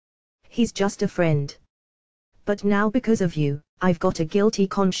 He's just a friend. But now because of you, I've got a guilty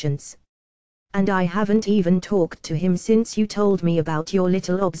conscience. And I haven't even talked to him since you told me about your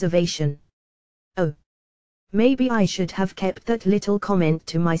little observation." "Oh. Maybe I should have kept that little comment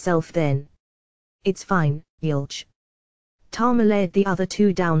to myself then." "It's fine, Yilch." Tama led the other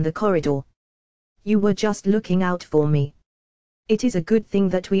two down the corridor. "You were just looking out for me. It is a good thing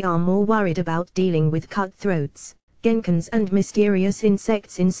that we are more worried about dealing with cutthroats, genkans and mysterious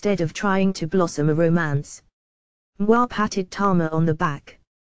insects instead of trying to blossom a romance." Mwa patted Tama on the back.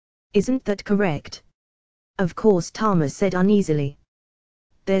 "Isn't that correct?" "Of course," Tama said uneasily.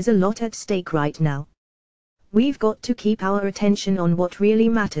 "There's a lot at stake right now. We've got to keep our attention on what really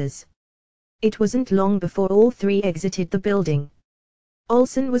matters." It wasn't long before all three exited the building.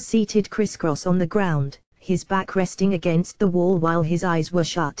 Olsen was seated crisscross on the ground, his back resting against the wall while his eyes were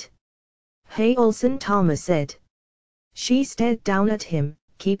shut. "Hey Olsen," Tama said. She stared down at him,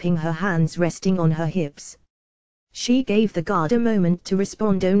 keeping her hands resting on her hips. She gave the guard a moment to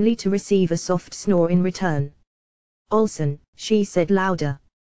respond, only to receive a soft snore in return. "Olsen," she said louder.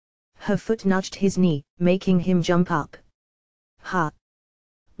 Her foot nudged his knee, making him jump up. "Ha!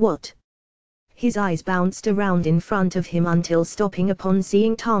 What?" His eyes bounced around in front of him until stopping upon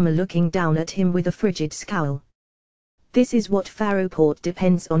seeing Tama looking down at him with a frigid scowl. "This is what Faroport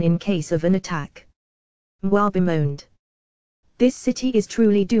depends on in case of an attack." Mwa bemoaned. "This city is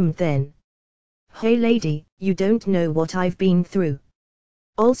truly doomed then. Hey lady, you don't know what I've been through."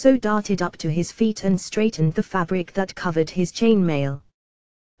 Also darted up to his feet and straightened the fabric that covered his chainmail.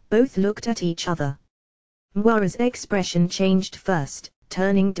 Both looked at each other. Mwa's expression changed first,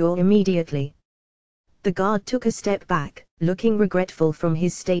 turning door immediately. The guard took a step back, looking regretful from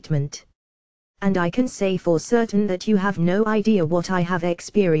his statement. "And I can say for certain that you have no idea what I have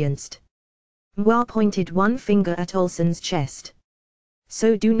experienced." Mwa pointed one finger at Olsen's chest.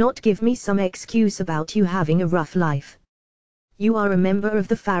 "So do not give me some excuse about you having a rough life. You are a member of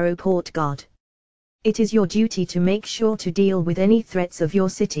the Faroport Guard. It is your duty to make sure to deal with any threats of your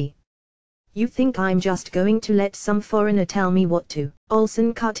city. You think I'm just going to let some foreigner tell me what to?"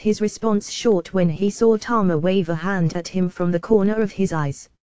 Olsen cut his response short when he saw Tama wave a hand at him from the corner of his eyes.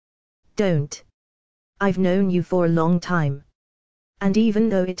 "Don't. I've known you for a long time. And even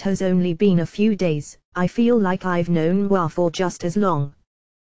though it has only been a few days, I feel like I've known Mwa for just as long.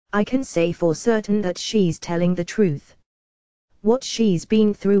 I can say for certain that she's telling the truth. What she's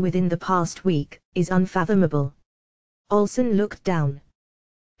been through within the past week is unfathomable." Olsen looked down.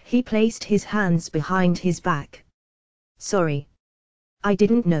 He placed his hands behind his back. "Sorry. I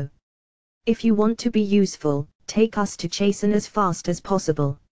didn't know. If you want to be useful, take us to Chasen as fast as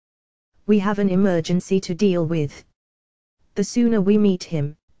possible. We have an emergency to deal with." "The sooner we meet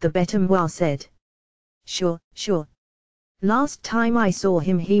him, the better," Mwa said. Sure. Last time I saw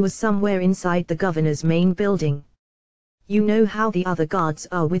him he was somewhere inside the governor's main building. You know how the other guards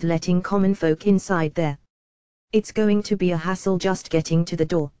are with letting common folk inside there. It's going to be a hassle just getting to the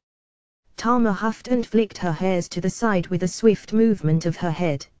door." Tama huffed and flicked her hairs to the side with a swift movement of her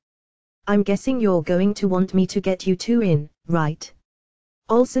head. "I'm guessing you're going to want me to get you two in, right?"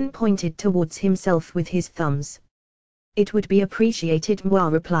 Olsen pointed towards himself with his thumbs. "It would be appreciated,"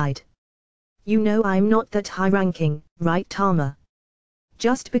 Mwa replied. "You know I'm not that high-ranking, right Tama?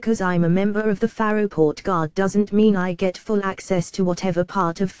 Just because I'm a member of the Faroport Guard doesn't mean I get full access to whatever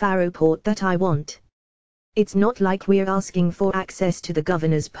part of Faroport that I want. It's not like we're asking for access to the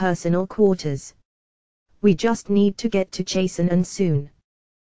governor's personal quarters. We just need to get to Chasen, and soon."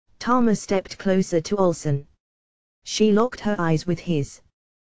 Tama stepped closer to Olsen. She locked her eyes with his.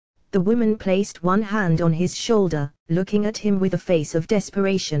 The woman placed one hand on his shoulder, looking at him with a face of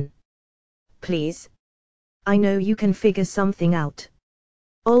desperation. "Please. I know you can figure something out."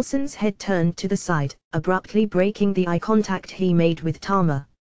 Olsen's head turned to the side, abruptly breaking the eye contact he made with Tama.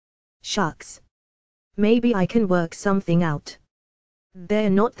 "Shucks. Maybe I can work something out. They're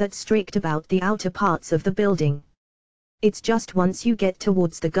not that strict about the outer parts of the building. It's just once you get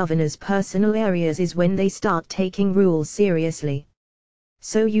towards the governor's personal areas is when they start taking rules seriously.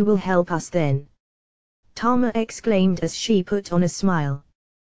 So you will help us then?" Tama exclaimed as she put on a smile.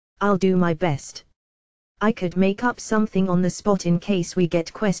 "I'll do my best. I could make up something on the spot in case we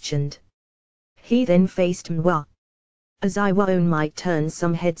get questioned." He then faced Mwa. "Zaiwaon might turn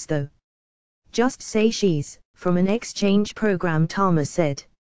some heads though. Just say she's from an exchange program," Tama said.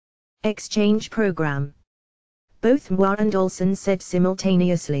 "Exchange program?" Both Mwa and Olsen said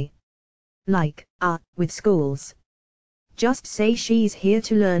simultaneously. "Like, with schools. Just say she's here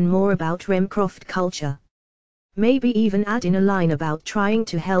to learn more about Remcroft culture. Maybe even add in a line about trying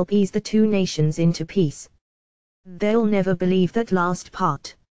to help ease the two nations into peace." "They'll never believe that last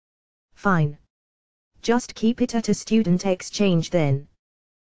part." "Fine. Just keep it at a student exchange then."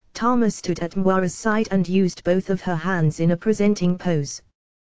 Tama stood at Mwa's side and used both of her hands in a presenting pose.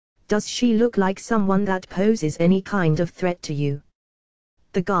 "Does she look like someone that poses any kind of threat to you?"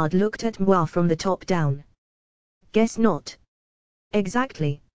 The guard looked at Mwa from the top down. "Guess not."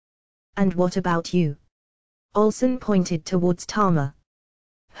 "Exactly. And what about you?" Olsen pointed towards Tama.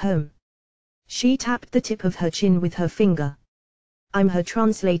 She tapped the tip of her chin with her finger. "I'm her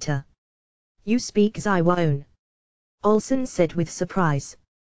translator." "You speak Zaiwaon?" Olsen said with surprise.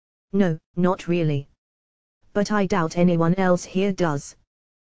 "No, not really. But I doubt anyone else here does."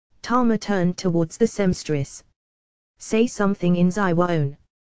 Tama turned towards the seamstress. "Say something in Zaiwaon."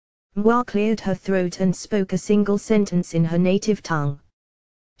 Mwa cleared her throat and spoke a single sentence in her native tongue.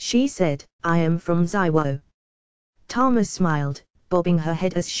 She said, "I am from Zaiwo." Tama smiled, bobbing her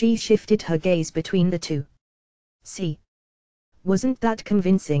head as she shifted her gaze between the two. "See? Wasn't that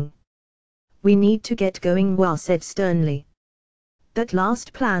convincing?" We need to get going, Hua said sternly. That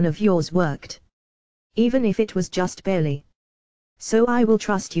last plan of yours worked. Even if it was just barely. So I will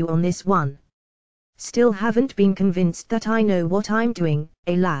trust you on this one. Still haven't been convinced that I know what I'm doing,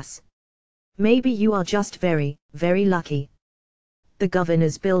 alas. Maybe you are just very, very lucky. The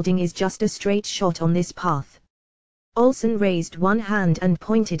governor's building is just a straight shot on this path. Olsen raised one hand and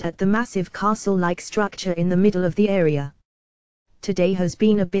pointed at the massive castle-like structure in the middle of the area. Today has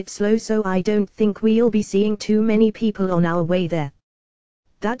been a bit slow, so I don't think we'll be seeing too many people on our way there.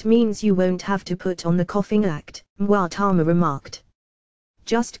 That means you won't have to put on the coughing act, Tama remarked.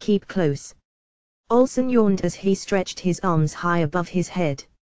 Just keep close. Olsen yawned as he stretched his arms high above his head.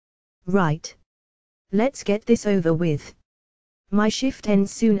 Right. Let's get this over with. My shift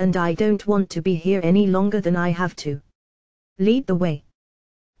ends soon and I don't want to be here any longer than I have to. Lead the way.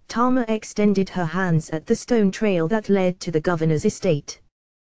 Tama extended her hands at the stone trail that led to the governor's estate.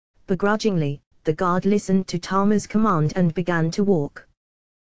 Begrudgingly, the guard listened to Tama's command and began to walk.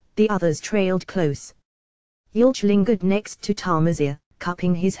 The others trailed close. Yulch lingered next to Tama's ear,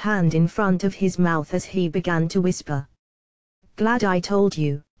 cupping his hand in front of his mouth as he began to whisper. Glad I told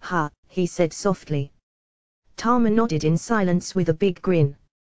you, he said softly. Tama nodded in silence with a big grin.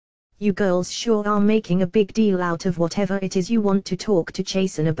 You girls sure are making a big deal out of whatever it is you want to talk to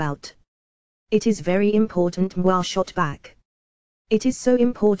Chasen about. It is very important, Hua shot back. It is so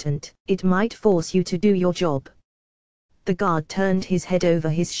important, it might force you to do your job. The guard turned his head over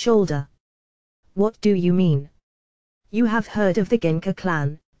his shoulder. What do you mean? You have heard of the Genka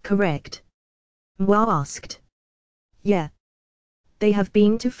clan, correct? Hua asked. Yeah. They have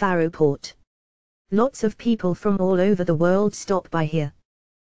been to Faroport. Lots of people from all over the world stop by here.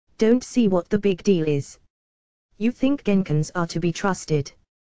 Don't see what the big deal is. You think Genkans are to be trusted?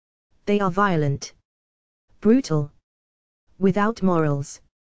 They are violent. Brutal. Without morals.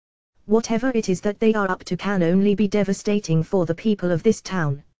 Whatever it is that they are up to can only be devastating for the people of this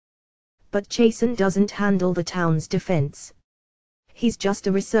town. But Chasen doesn't handle the town's defense. He's just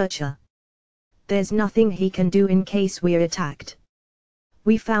a researcher. There's nothing he can do in case we're attacked.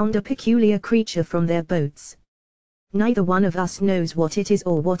 We found a peculiar creature from their boats. Neither one of us knows what it is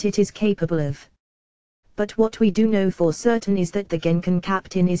or what it is capable of. But what we do know for certain is that the Genkan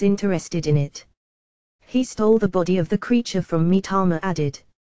captain is interested in it. He stole the body of the creature from me, Tama added.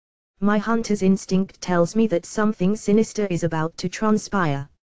 My hunter's instinct tells me that something sinister is about to transpire.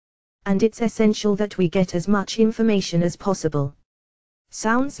 And it's essential that we get as much information as possible.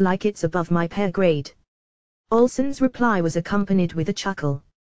 Sounds like it's above my pay grade. Olsen's reply was accompanied with a chuckle.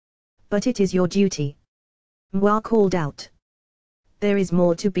 But it is your duty. Hua called out. There is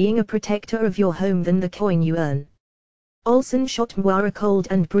more to being a protector of your home than the coin you earn. Olsen shot Hua a cold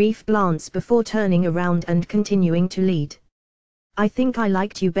and brief glance before turning around and continuing to lead. I think I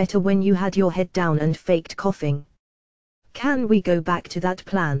liked you better when you had your head down and faked coughing. Can we go back to that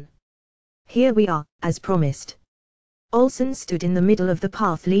plan? Here we are, as promised. Olsen stood in the middle of the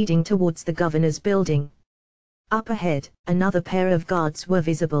path leading towards the governor's building. Up ahead, another pair of guards were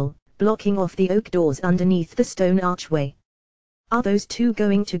visible, blocking off the oak doors underneath the stone archway. Are those two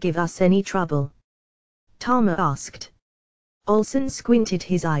going to give us any trouble? Tama asked. Olsen squinted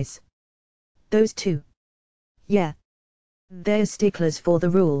his eyes. Those two? Yeah. They're sticklers for the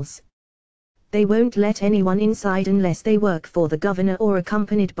rules. They won't let anyone inside unless they work for the governor or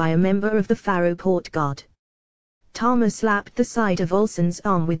accompanied by a member of the Faroport Guard. Tama slapped the side of Olsen's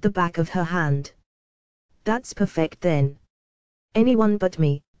arm with the back of her hand. That's perfect then. Anyone but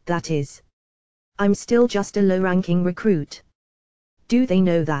me, that is. I'm still just a low-ranking recruit. Do they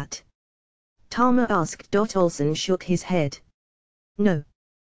know that? Tama asked. Olsen shook his head. No.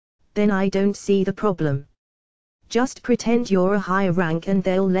 Then I don't see the problem. Just pretend you're a higher rank and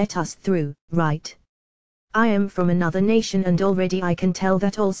they'll let us through, right? I am from another nation and already I can tell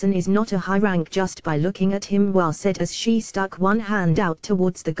that Olsen is not a high rank just by looking at him, Hua said as she stuck one hand out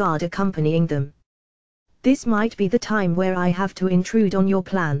towards the guard accompanying them. This might be the time where I have to intrude on your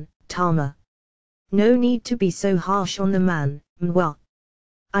plan, Tama. No need to be so harsh on the man, Hua.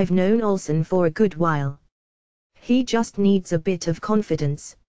 I've known Olsen for a good while. He just needs a bit of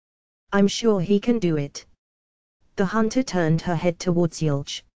confidence. I'm sure he can do it. The hunter turned her head towards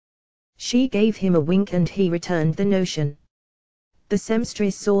Yulch. She gave him a wink and he returned the notion. The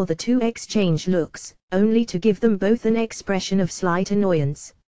seamstress saw the two exchange looks, only to give them both an expression of slight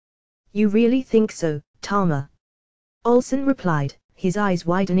annoyance. You really think so, Tama? Olsen replied, his eyes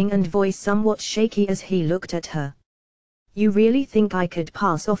widening and voice somewhat shaky as he looked at her. You really think I could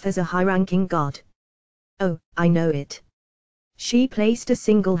pass off as a high-ranking guard? Oh, I know it. She placed a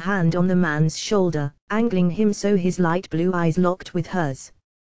single hand on the man's shoulder, angling him so his light blue eyes locked with hers.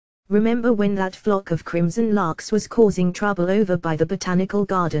 Remember when that flock of crimson larks was causing trouble over by the botanical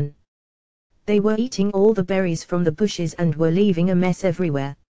garden? They were eating all the berries from the bushes and were leaving a mess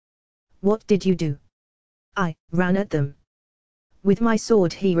everywhere. What did you do? I ran at them. With my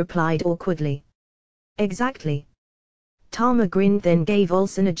sword, he replied awkwardly. Exactly. Tama grinned, then gave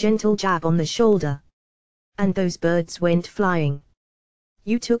Olsen a gentle jab on the shoulder. And those birds went flying.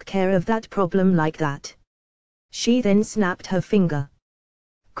 You took care of that problem like that. She then snapped her finger.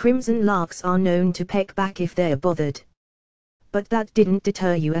 Crimson larks are known to peck back if they're bothered. But that didn't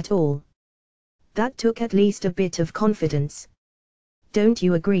deter you at all. That took at least a bit of confidence. Don't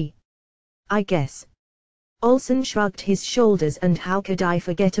you agree? I guess. Olsen shrugged his shoulders. And how could I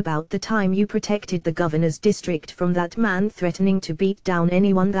forget about the time you protected the governor's district from that man threatening to beat down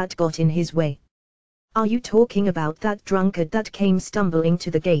anyone that got in his way? Are you talking about that drunkard that came stumbling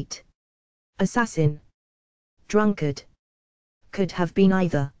to the gate? Assassin. Drunkard. Could have been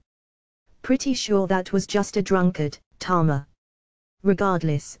either. Pretty sure that was just a drunkard, Tama.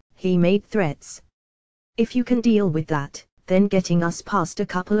 Regardless, he made threats. If you can deal with that, then getting us past a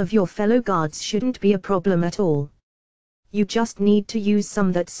couple of your fellow guards shouldn't be a problem at all. You just need to use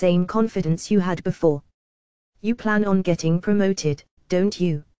some that same confidence you had before. You plan on getting promoted, don't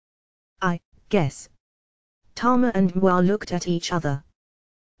you? I guess. Tama and Mwa looked at each other.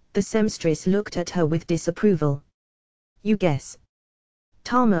 The seamstress looked at her with disapproval. You guess?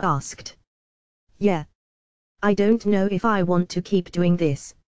 Tama asked. Yeah. I don't know if I want to keep doing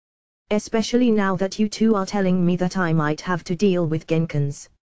this. Especially now that you two are telling me that I might have to deal with Genkans.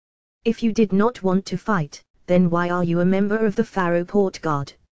 If you did not want to fight, then why are you a member of the Pharaoh Port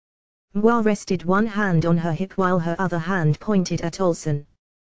Guard? Mwa rested one hand on her hip while her other hand pointed at Olsen.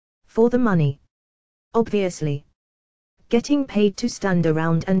 For the money. Obviously. Getting paid to stand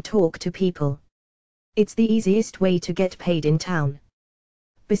around and talk to people. It's the easiest way to get paid in town.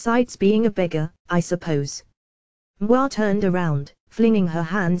 Besides being a beggar, I suppose. Mwa turned around, flinging her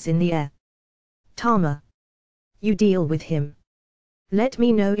hands in the air. Tama. You deal with him. Let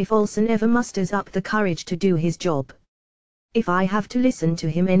me know if Olsen ever musters up the courage to do his job. If I have to listen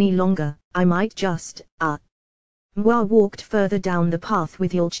to him any longer, I might just, Mwa walked further down the path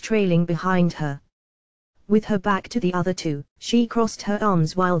with Yulch trailing behind her. With her back to the other two, she crossed her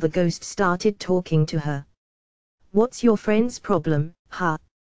arms while the ghost started talking to her. What's your friend's problem, huh?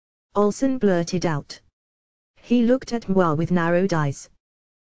 Olsen blurted out. He looked at Mwa with narrowed eyes.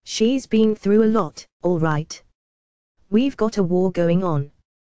 She's been through a lot, all right. We've got a war going on.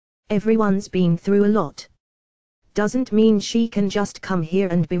 Everyone's been through a lot. Doesn't mean she can just come here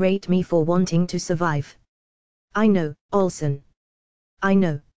and berate me for wanting to survive. I know, Olsen. I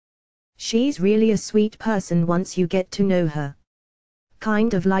know. She's really a sweet person once you get to know her.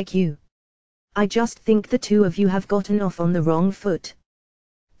 Kind of like you. I just think the two of you have gotten off on the wrong foot.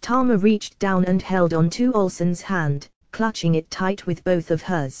 Tama reached down and held on to Olsen's hand, clutching it tight with both of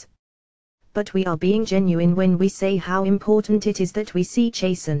hers. But we are being genuine when we say how important it is that we see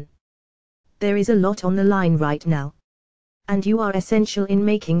Chasen. There is a lot on the line right now. And you are essential in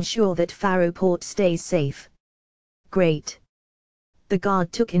making sure that Pharaoh Port stays safe. Great. The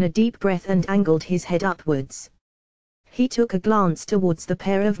guard took in a deep breath and angled his head upwards. He took a glance towards the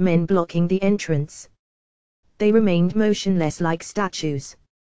pair of men blocking the entrance. They remained motionless like statues.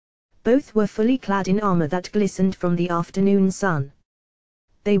 Both were fully clad in armor that glistened from the afternoon sun.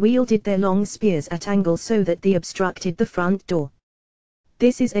 They wielded their long spears at angles so that they obstructed the front door.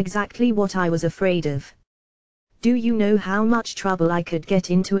 This is exactly what I was afraid of. Do you know how much trouble I could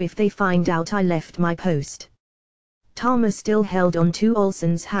get into if they find out I left my post? Tama still held on to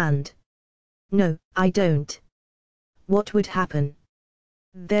Olsen's hand. No, I don't. What would happen?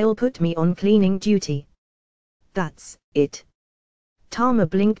 They'll put me on cleaning duty. That's it. Tama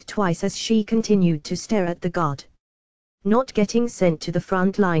blinked twice as she continued to stare at the guard. Not getting sent to the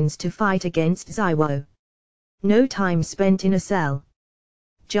front lines to fight against Zaiwo. No time spent in a cell.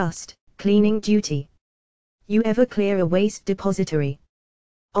 Just, cleaning duty. You ever clear a waste depository?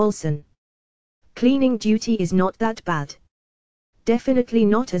 Olsen. Cleaning duty is not that bad. Definitely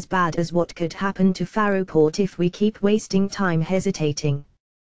not as bad as what could happen to Pharaoh Port if we keep wasting time hesitating.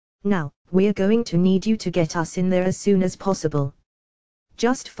 Now, we're going to need you to get us in there as soon as possible.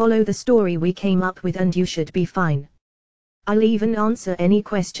 Just follow the story we came up with and you should be fine. I'll even answer any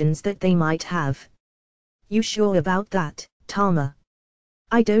questions that they might have. You sure about that, Tama?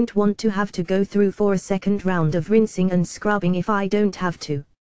 I don't want to have to go through for a second round of rinsing and scrubbing if I don't have to.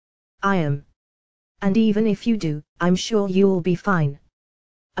 I am. And even if you do, I'm sure you'll be fine.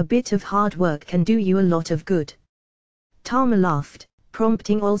 A bit of hard work can do you a lot of good. Tama laughed,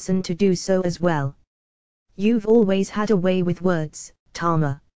 prompting Olsen to do so as well. You've always had a way with words,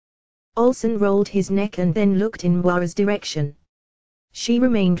 Tama. Olsen rolled his neck and then looked in Moira's direction. She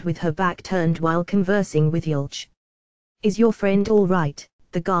remained with her back turned while conversing with Yulch. "Is your friend all right?"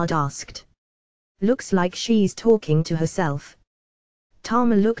 the guard asked. "Looks like she's talking to herself."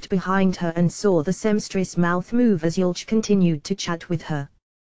 Tama looked behind her and saw the seamstress' mouth move as Yulch continued to chat with her.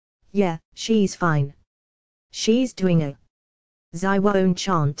 "Yeah, she's fine. She's doing a Zaiwaon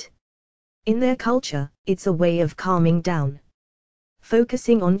chant. In their culture, it's a way of calming down.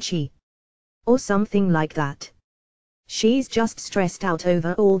 Focusing on chi. Or something like that. She's just stressed out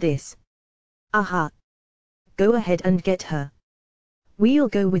over all this." "Aha. Go ahead and get her. We'll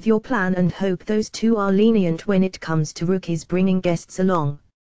go with your plan and hope those two are lenient when it comes to rookies bringing guests along."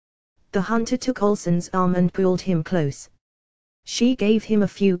 The hunter took Olsen's arm and pulled him close. She gave him a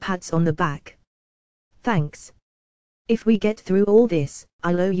few pats on the back. "Thanks. If we get through all this,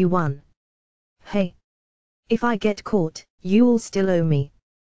 I'll owe you one." "Hey. If I get caught, you'll still owe me.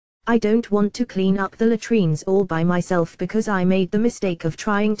 I don't want to clean up the latrines all by myself because I made the mistake of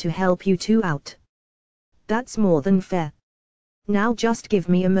trying to help you two out. That's more than fair. Now just give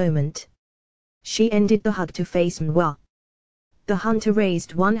me a moment." She ended the hug to face Mwa. The hunter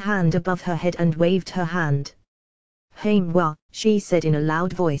raised one hand above her head and waved her hand. "Hey Mwa," she said in a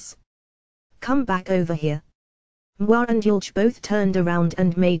loud voice. "Come back over here." Mwa and Yulch both turned around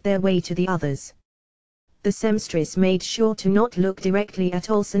and made their way to the others. The seamstress made sure to not look directly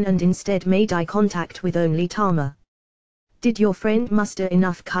at Olsen and instead made eye contact with only Tama. "Did your friend muster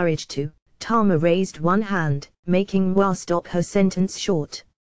enough courage to?" Tama raised one hand, making Mwa stop her sentence short.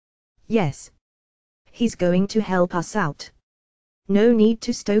 "Yes. He's going to help us out. No need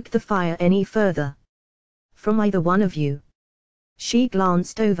to stoke the fire any further. From either one of you." She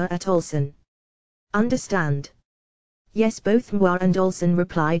glanced over at Olsen. "Understand?" Yes, both Mwa and Olsen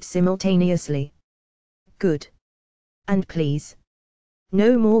replied simultaneously. "Good. And please.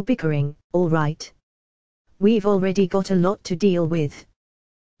 No more bickering, all right? We've already got a lot to deal with.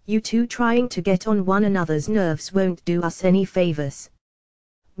 You two trying to get on one another's nerves won't do us any favors.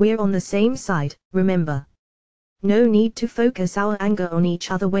 We're on the same side, remember. No need to focus our anger on each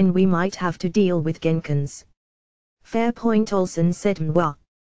other when we might have to deal with Genkans." "Fair point," Olsen said. "Mwa."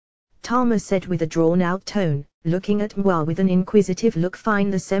 Tama said with a drawn-out tone, looking at Mwa with an inquisitive look. "Fine,"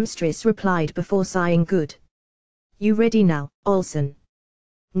 the seamstress replied before sighing. "Good. You ready now, Olsen?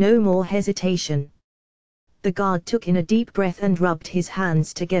 No more hesitation." The guard took in a deep breath and rubbed his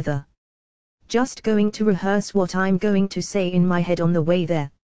hands together. "Just going to rehearse what I'm going to say in my head on the way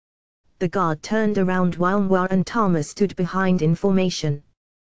there." The guard turned around while Mwa and Tama stood behind in formation.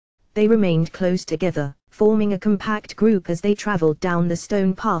 They remained close together, forming a compact group as they traveled down the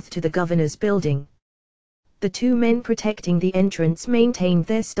stone path to the governor's building. The two men protecting the entrance maintained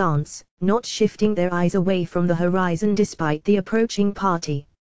their stance, not shifting their eyes away from the horizon despite the approaching party.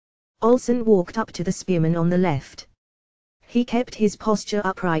 Olsen walked up to the spearman on the left. He kept his posture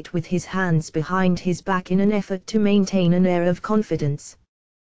upright with his hands behind his back in an effort to maintain an air of confidence.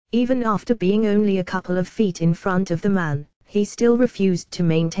 Even after being only a couple of feet in front of the man, he still refused to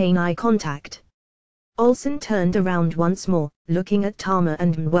maintain eye contact. Olsen turned around once more, looking at Tama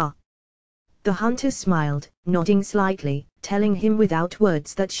and Mwa. The hunter smiled, nodding slightly, telling him without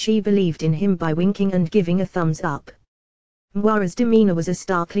words that she believed in him by winking and giving a thumbs up. Mwa's demeanor was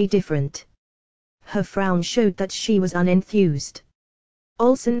starkly different. Her frown showed that she was unenthused.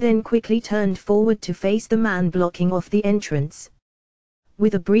 Olsen then quickly turned forward to face the man blocking off the entrance.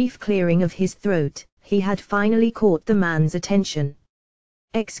 With a brief clearing of his throat, he had finally caught the man's attention.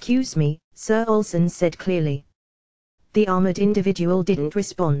 "Excuse me, sir," Olsen said clearly. The armored individual didn't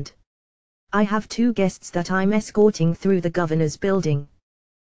respond. "I have two guests that I'm escorting through the governor's building."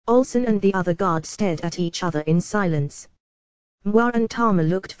 Olsen and the other guard stared at each other in silence. Mwa and Tama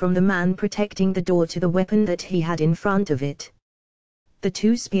looked from the man protecting the door to the weapon that he had in front of it. The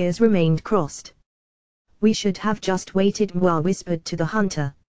two spears remained crossed. "We should have just waited," Mwa whispered to the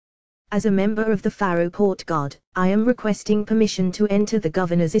hunter. "As a member of the Pharaoh Port Guard, I am requesting permission to enter the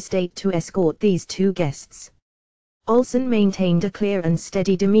governor's estate to escort these two guests." Olsen maintained a clear and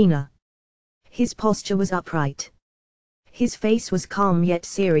steady demeanor. His posture was upright. His face was calm yet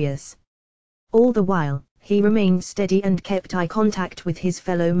serious. All the while, he remained steady and kept eye contact with his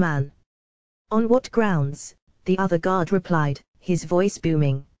fellow man. "On what grounds?" the other guard replied, his voice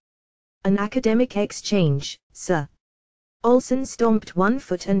booming. "An academic exchange, sir." Olsen stomped one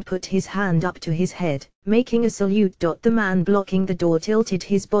foot and put his hand up to his head, making a salute. The man blocking the door tilted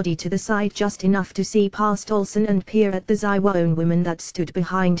his body to the side just enough to see past Olsen and peer at the Zaiwaon woman that stood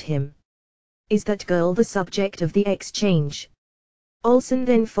behind him. "Is that girl the subject of the exchange?" Olsen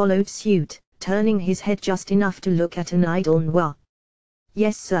then followed suit, turning his head just enough to look at an idle Mwa.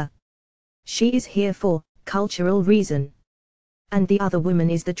 "Yes, sir." She is here for cultural reason. And the other woman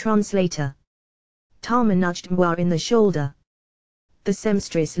is the translator. Tama nudged Mwa in the shoulder. The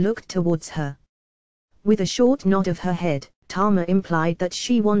seamstress looked towards her. With a short nod of her head, Tama implied that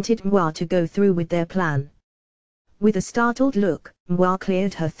she wanted Mwa to go through with their plan. With a startled look, Mwa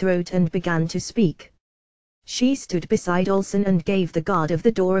cleared her throat and began to speak. She stood beside Olsen and gave the guard of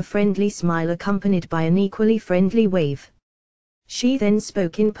the door a friendly smile accompanied by an equally friendly wave. She then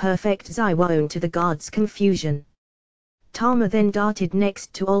spoke in perfect Zaiwaon to the guard's confusion. Tama then darted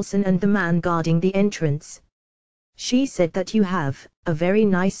next to Olsen and the man guarding the entrance. She said that you have a very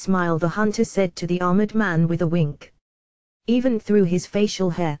nice smile, the hunter said to the armored man with a wink. Even through his facial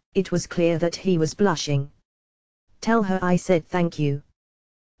hair, it was clear that he was blushing. Tell her I said thank you.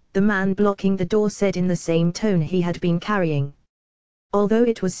 The man blocking the door said in the same tone he had been carrying. Although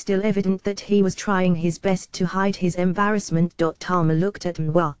it was still evident that he was trying his best to hide his embarrassment. Tama looked at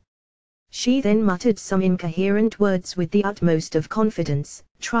Mwa. She then muttered some incoherent words with the utmost of confidence,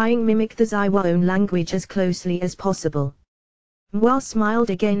 trying mimic the Zaiwaon language as closely as possible. Mwa smiled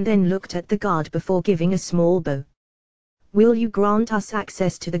again, then looked at the guard before giving a small bow. Will you grant us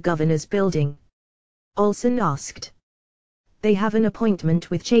access to the governor's building? Olsen asked. They have an appointment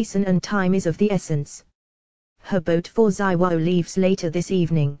with Jason and time is of the essence. Her boat for Zaiwao leaves later this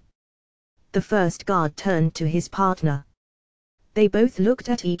evening. The first guard turned to his partner. They both looked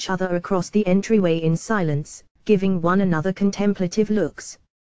at each other across the entryway in silence, giving one another contemplative looks.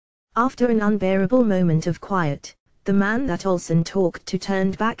 After an unbearable moment of quiet, the man that Olsen talked to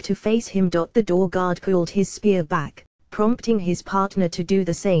turned back to face him. The door guard pulled his spear back, prompting his partner to do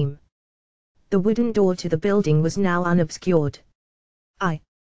the same. The wooden door to the building was now unobscured. I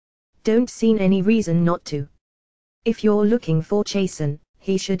don't see any reason not to. If you're looking for Jason,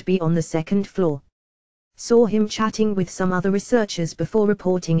 he should be on the second floor. Saw him chatting with some other researchers before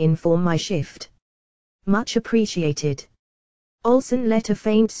reporting in for my shift. Much appreciated. Olsen let a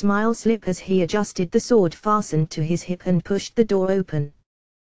faint smile slip as he adjusted the sword fastened to his hip and pushed the door open.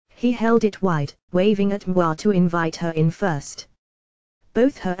 He held it wide, waving at Mwa to invite her in first.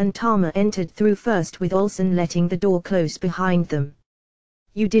 Both her and Tama entered through first, with Olsen letting the door close behind them.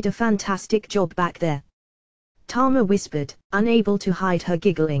 You did a fantastic job back there. Tama whispered, unable to hide her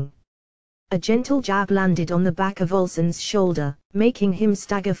giggling. A gentle jab landed on the back of Olsen's shoulder, making him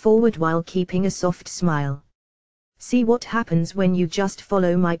stagger forward while keeping a soft smile. See what happens when you just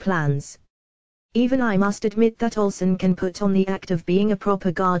follow my plans. Even I must admit that Olsen can put on the act of being a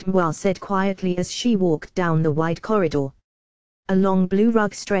proper guard, Mwa said quietly as she walked down the wide corridor. A long blue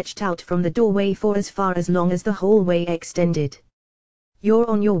rug stretched out from the doorway for as far as long as the hallway extended. You're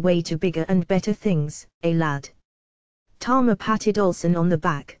on your way to bigger and better things, lad. Tama patted Olsen on the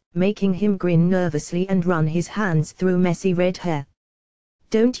back, making him grin nervously and run his hands through messy red hair.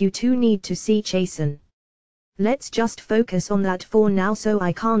 Don't you two need to see Jason? Let's just focus on that for now so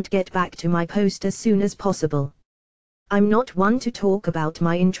I can't get back to my post as soon as possible. I'm not one to talk about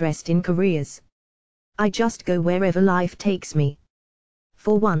my interest in careers. I just go wherever life takes me.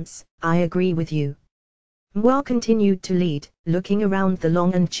 For once, I agree with you. Mwa continued to lead, looking around the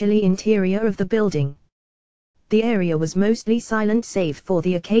long and chilly interior of the building. The area was mostly silent save for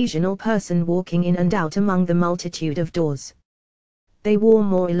the occasional person walking in and out among the multitude of doors. They wore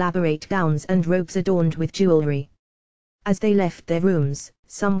more elaborate gowns and robes adorned with jewelry. As they left their rooms,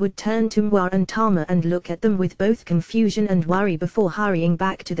 some would turn to Mwa and Tama and look at them with both confusion and worry before hurrying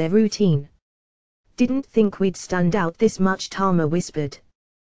back to their routine. Didn't think we'd stand out this much, Tama whispered.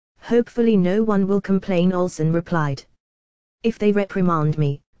 Hopefully no one will complain, Olsen replied. If they reprimand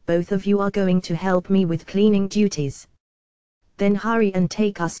me, both of you are going to help me with cleaning duties. Then hurry and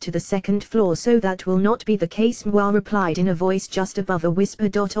take us to the second floor. So that will not be the case, Mwa replied in a voice just above a whisper.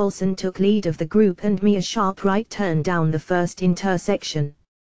 Olsen took lead of the group and made a sharp right turn down the first intersection.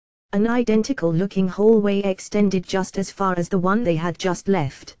 An identical looking hallway extended just as far as the one they had just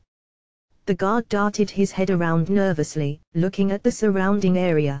left. The guard darted his head around nervously, looking at the surrounding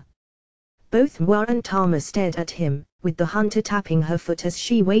area. Both Mwa and Tama stared at him, with the hunter tapping her foot as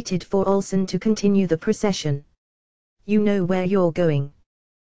she waited for Olsen to continue the procession. You know where you're going?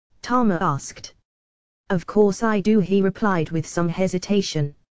 Tama asked. Of course I do, he replied with some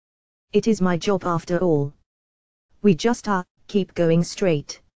hesitation. It is my job after all. We just keep going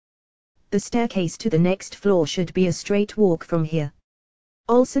straight. The staircase to the next floor should be a straight walk from here.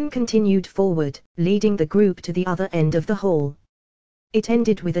 Olsen continued forward, leading the group to the other end of the hall. It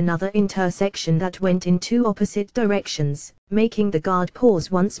ended with another intersection that went in two opposite directions, making the guard pause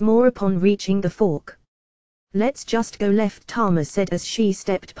once more upon reaching the fork. Let's just go left, Tama said as she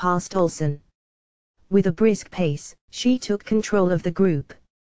stepped past Olsen. With a brisk pace, she took control of the group.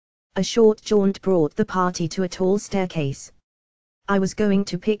 A short jaunt brought the party to a tall staircase. I was going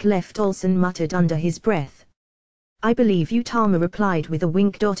to pick left, Olsen muttered under his breath. I believe you, Tama replied with a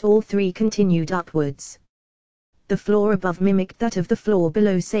wink. All three continued upwards. The floor above mimicked that of the floor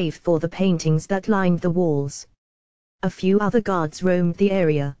below save for the paintings that lined the walls. A few other guards roamed the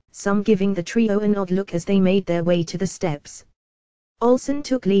area, some giving the trio an odd look as they made their way to the steps. Olsen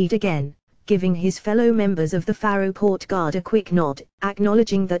took lead again, giving his fellow members of the Faro Port Guard a quick nod,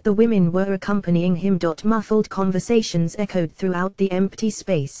 acknowledging that the women were accompanying him. Muffled conversations echoed throughout the empty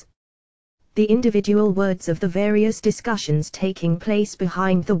space. The individual words of the various discussions taking place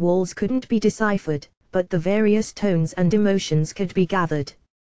behind the walls couldn't be deciphered, but the various tones and emotions could be gathered.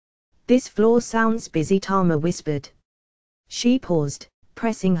 This floor sounds busy, Tama whispered. She paused,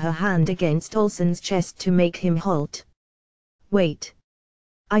 pressing her hand against Olsen's chest to make him halt. Wait.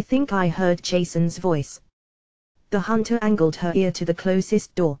 I think I heard Jason's voice. The hunter angled her ear to the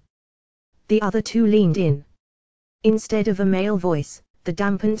closest door. The other two leaned in. Instead of a male voice, the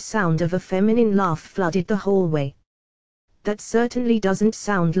dampened sound of a feminine laugh flooded the hallway. That certainly doesn't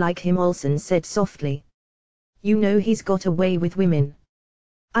sound like him, Olsen said softly. You know he's got a way with women.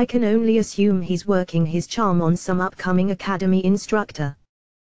 I can only assume he's working his charm on some upcoming academy instructor.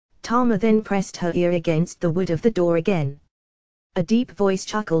 Tama then pressed her ear against the wood of the door again. A deep voice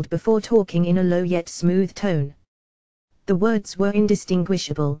chuckled before talking in a low yet smooth tone. The words were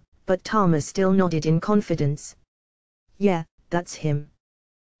indistinguishable, but Tama still nodded in confidence. Yeah, that's him.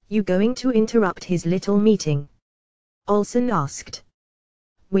 You going to interrupt his little meeting? Olsen asked.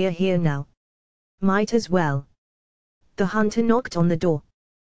 We're here now. Might as well. The hunter knocked on the door.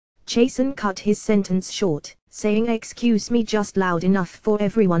 Jason cut his sentence short, saying excuse me just loud enough for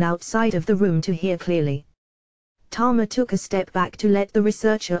everyone outside of the room to hear clearly. Tama took a step back to let the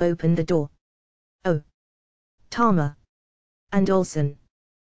researcher open the door. Oh. Tama. And Olsen.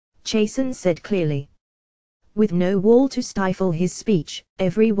 Jason said clearly. With no wall to stifle his speech,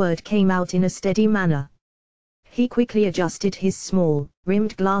 every word came out in a steady manner. He quickly adjusted his small,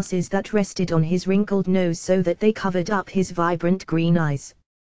 rimmed glasses that rested on his wrinkled nose so that they covered up his vibrant green eyes.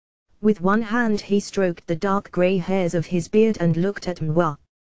 With one hand he stroked the dark grey hairs of his beard and looked at Mwa.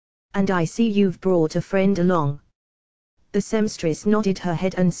 And I see you've brought a friend along. The seamstress nodded her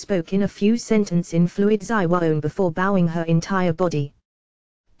head and spoke in a few sentences in fluid Zaiwaon before bowing her entire body.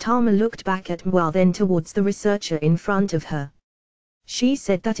 Tama looked back at Mwa, then towards the researcher in front of her. She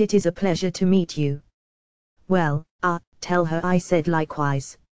said that it is a pleasure to meet you. Well, tell her I said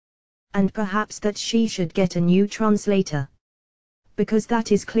likewise. And perhaps that she should get a new translator. Because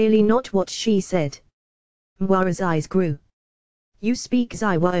that is clearly not what she said. Mwa's eyes grew. You speak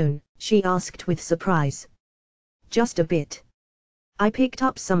Zaiwaon? She asked with surprise. Just a bit. I picked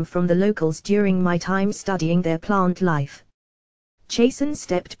up some from the locals during my time studying their plant life. Jason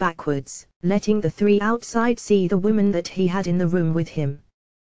stepped backwards, letting the three outside see the woman that he had in the room with him.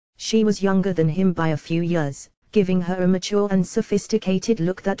 She was younger than him by a few years, giving her a mature and sophisticated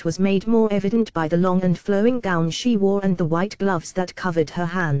look that was made more evident by the long and flowing gown she wore and the white gloves that covered her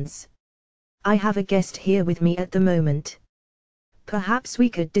hands. I have a guest here with me at the moment. Perhaps we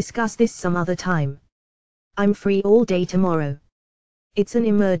could discuss this some other time. I'm free all day tomorrow. It's an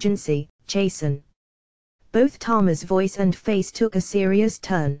emergency, Jason. Both Tama's voice and face took a serious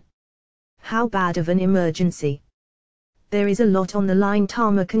turn. How bad of an emergency? There is a lot on the line,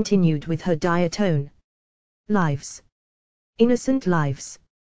 Tama continued with her dire tone. Lives. Innocent lives.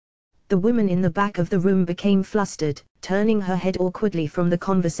 The woman in the back of the room became flustered, turning her head awkwardly from the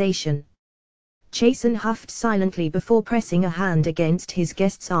conversation. Jason huffed silently before pressing a hand against his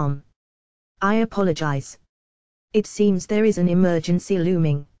guest's arm. I apologize. It seems there is an emergency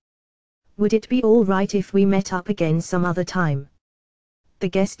looming. Would it be all right if we met up again some other time? The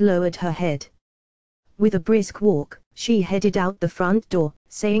guest lowered her head. With a brisk walk, she headed out the front door,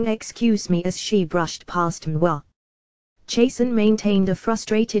 saying excuse me as she brushed past Mwa. Jason maintained a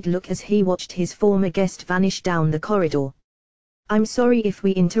frustrated look as he watched his former guest vanish down the corridor. I'm sorry if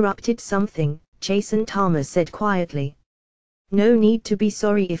we interrupted something, Jason, Tama said quietly. No need to be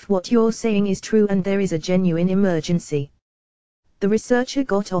sorry if what you're saying is true and there is a genuine emergency. The researcher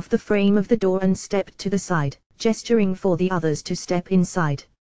got off the frame of the door and stepped to the side, gesturing for the others to step inside.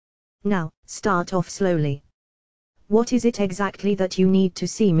 Now, start off slowly. What is it exactly that you need to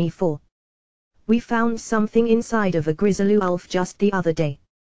see me for? We found something inside of a grizzly wolf just the other day.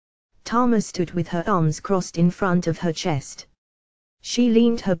 Tama stood with her arms crossed in front of her chest. She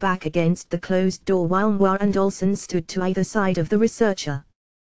leaned her back against the closed door while Mwa and Olsen stood to either side of the researcher.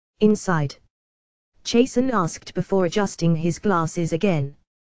 Inside? Jason asked before adjusting his glasses again.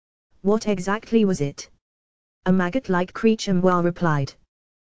 What exactly was it? A maggot-like creature, Mwa replied.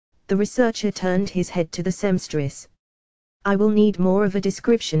 The researcher turned his head to the seamstress. I will need more of a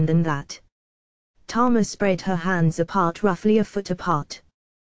description than that. Tama spread her hands apart, roughly a foot apart.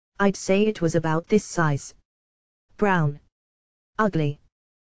 I'd say it was about this size. Brown. Ugly.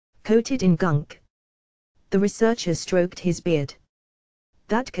 Coated in gunk. The researcher stroked his beard.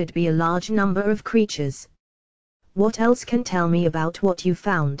 That could be a large number of creatures. What else can tell me about what you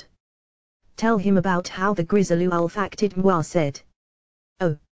found? Tell him about how the Grizzly-Wolf acted, Mwa said.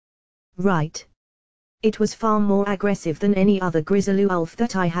 Oh. Right. It was far more aggressive than any other Grizzly-Wolf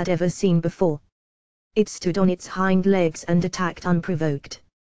that I had ever seen before. It stood on its hind legs and attacked unprovoked.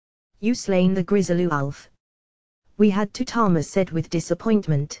 You slain the Grizzly-Wolf. We had to, Tama said with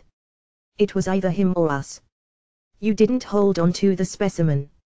disappointment. It was either him or us. You didn't hold on to the specimen.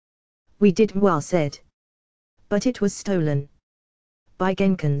 We did, Mwa said. But it was stolen. By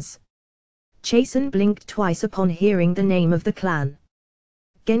Genkans. Chasen blinked twice upon hearing the name of the clan.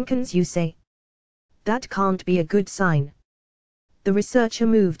 Genkans, you say? That can't be a good sign. The researcher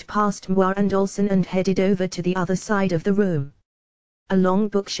moved past Mwa and Olsen and headed over to the other side of the room. A long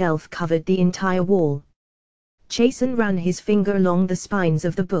bookshelf covered the entire wall. Chasen ran his finger along the spines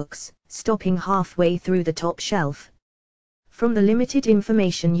of the books, stopping halfway through the top shelf. From the limited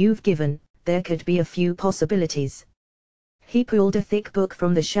information you've given, there could be a few possibilities. He pulled a thick book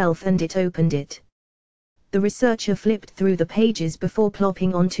from the shelf and opened it. The researcher flipped through the pages before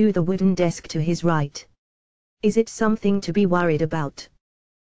plopping onto the wooden desk to his right. Is it something to be worried about?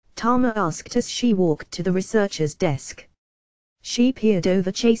 Tama asked as she walked to the researcher's desk. She peered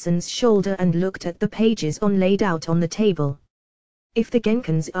over Chasen's shoulder and looked at the pages laid out on the table. If the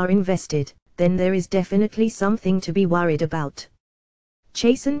Genkans are invested, then there is definitely something to be worried about.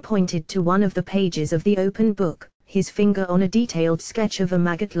 Chasen pointed to one of the pages of the open book, his finger on a detailed sketch of a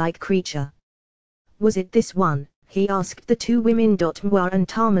maggot-like creature. Was it this one? He asked the two women. Mwa and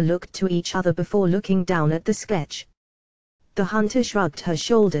Tama looked to each other before looking down at the sketch. The hunter shrugged her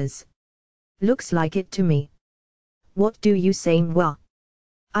shoulders. Looks like it to me. What do you say, Mwa?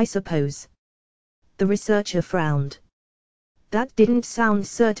 I suppose. The researcher frowned. That didn't sound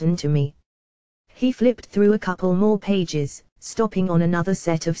certain to me. He flipped through a couple more pages, stopping on another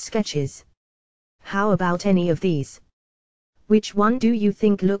set of sketches. How about any of these? Which one do you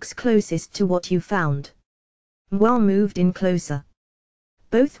think looks closest to what you found? Mwa moved in closer.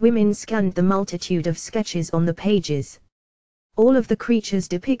 Both women scanned the multitude of sketches on the pages. All of the creatures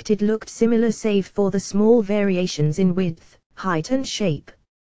depicted looked similar save for the small variations in width, height and shape.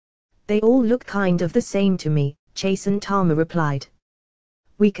 They all look kind of the same to me, Chasen. Tama replied.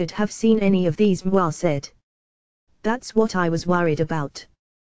 We could have seen any of these, Mwa said. That's what I was worried about.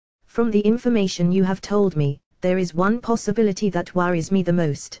 From the information you have told me, there is one possibility that worries me the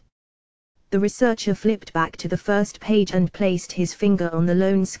most. The researcher flipped back to the first page and placed his finger on the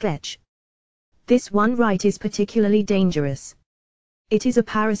lone sketch. This one right is particularly dangerous. It is a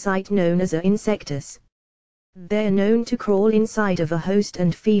parasite known as a insectus. They're known to crawl inside of a host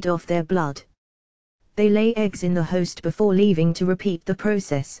and feed off their blood. They lay eggs in the host before leaving to repeat the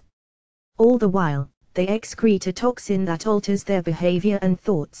process. All the while, they excrete a toxin that alters their behavior and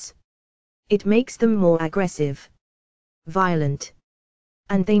thoughts. It makes them more aggressive, violent,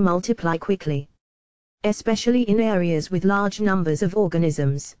 and they multiply quickly. Especially in areas with large numbers of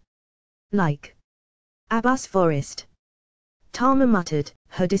organisms. Like Abbas Forest. Tama muttered,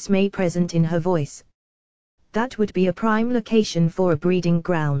 her dismay present in her voice. That would be a prime location for a breeding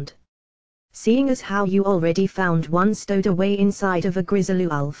ground. Seeing as how you already found one stowed away inside of a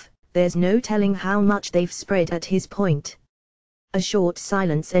Grizzly-Wolf, there's no telling how much they've spread at his point. A short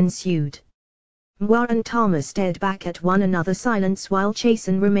silence ensued. Mwa and Tama stared back at one another, silence while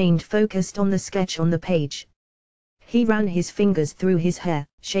Chasen remained focused on the sketch on the page. He ran his fingers through his hair,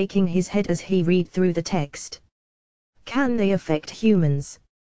 shaking his head as he read through the text. Can they affect humans?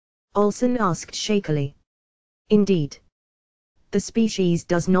 Olsen asked shakily. Indeed. The species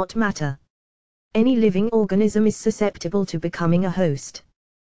does not matter. Any living organism is susceptible to becoming a host.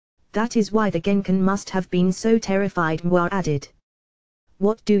 That is why the Genkan must have been so terrified, Mwa added.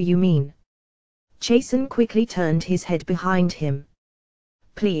 What do you mean? Chasen quickly turned his head behind him.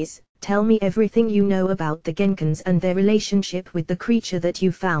 Please, tell me everything you know about the Genkans and their relationship with the creature that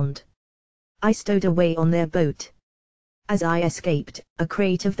you found. I stowed away on their boat. As I escaped, a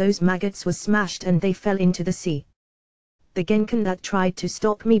crate of those maggots was smashed and they fell into the sea. The Genkan that tried to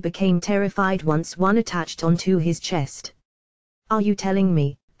stop me became terrified once one attached onto his chest. Are you telling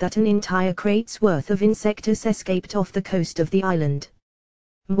me that an entire crate's worth of insectus escaped off the coast of the island?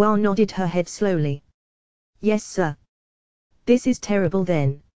 Mwa nodded her head slowly. Yes, sir. This is terrible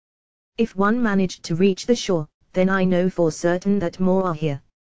then. If one managed to reach the shore, then I know for certain that more are here.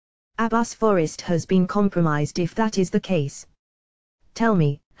 Abbas Forest has been compromised if that is the case. Tell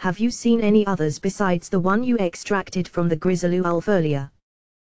me, have you seen any others besides the one you extracted from the Grizzly Wolf earlier?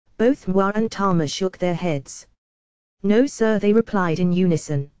 Both Mwa and Tama shook their heads. No sir, they replied in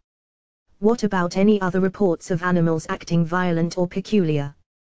unison. What about any other reports of animals acting violent or peculiar?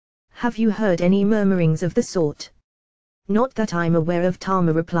 Have you heard any murmurings of the sort? Not that I'm aware of,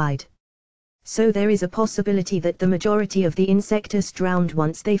 Tama replied. So there is a possibility that the majority of the insects drowned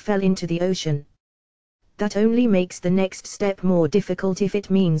once they fell into the ocean. That only makes the next step more difficult if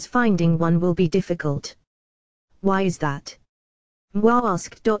it means finding one will be difficult. Why is that? Mwa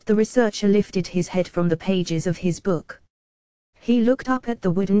asked. The researcher lifted his head from the pages of his book. He looked up at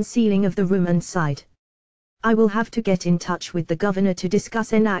the wooden ceiling of the room and sighed. I will have to get in touch with the governor to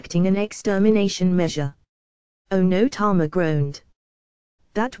discuss enacting an extermination measure. Oh no, Tama groaned.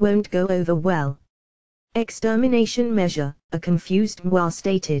 That won't go over well. Extermination measure, a confused Mwa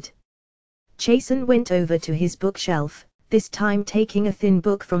stated. Chasen went over to his bookshelf, this time taking a thin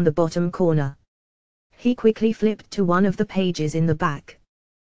book from the bottom corner. He quickly flipped to one of the pages in the back.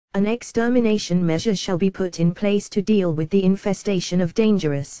 An extermination measure shall be put in place to deal with the infestation of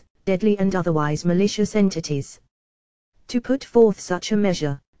dangerous, deadly and otherwise malicious entities. To put forth such a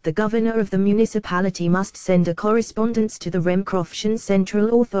measure, the governor of the municipality must send a correspondence to the Remcroftian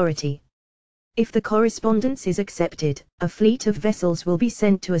Central Authority. If the correspondence is accepted, a fleet of vessels will be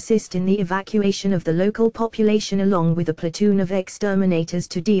sent to assist in the evacuation of the local population along with a platoon of exterminators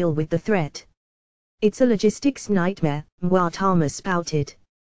to deal with the threat. It's a logistics nightmare, Mwa Tama spouted.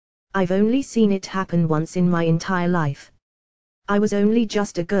 I've only seen it happen once in my entire life. I was only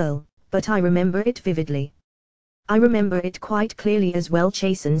just a girl, but I remember it vividly. I remember it quite clearly as well,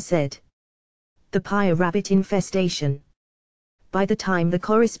 Chasen said. The pyre rabbit infestation. By the time the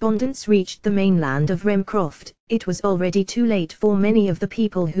correspondence reached the mainland of Remcroft, it was already too late for many of the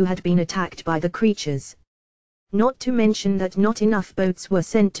people who had been attacked by the creatures. Not to mention that not enough boats were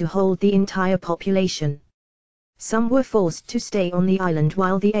sent to hold the entire population. Some were forced to stay on the island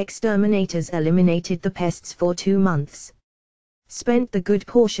while the exterminators eliminated the pests for 2 months. Spent the good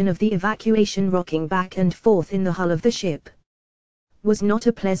portion of the evacuation rocking back and forth in the hull of the ship. Was not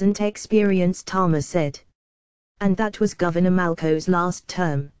a pleasant experience, Tama said. And that was Governor Malco's last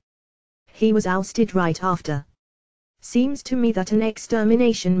term. He was ousted right after. Seems to me that an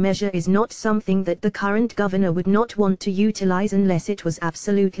extermination measure is not something that the current governor would not want to utilize unless it was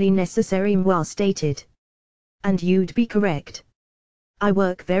absolutely necessary, Mwa stated. And you'd be correct. I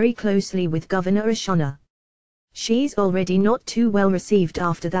work very closely with Governor Ashana. She's already not too well received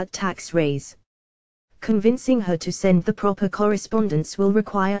after that tax raise. Convincing her to send the proper correspondence will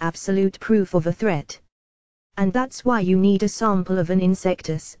require absolute proof of a threat. And that's why you need a sample of an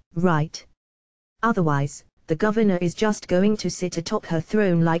insectus, right? Otherwise, the governor is just going to sit atop her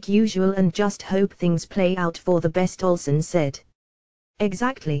throne like usual and just hope things play out for the best, Olsen said.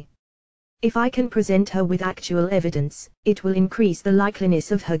 Exactly. If I can present her with actual evidence, it will increase the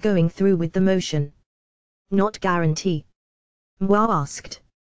likeliness of her going through with the motion. Not guarantee? Mwa asked.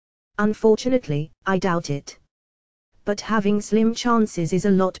 Unfortunately, I doubt it. But having slim chances is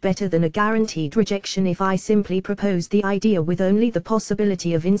a lot better than a guaranteed rejection if I simply propose the idea with only the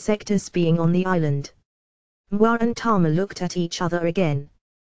possibility of insectus being on the island. Mwa and Tama looked at each other again.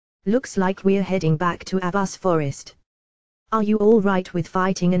 Looks like we're heading back to Abbas Forest. Are you all right with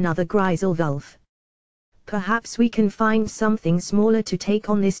fighting another Grizzlewolf? Perhaps we can find something smaller to take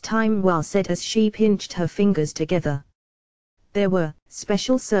on this time, Mwa said as she pinched her fingers together. There were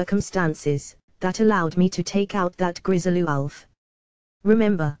special circumstances that allowed me to take out that Grizzlewolf.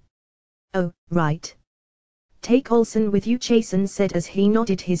 Remember? Oh, right. Take Olsen with you, Chasen said as he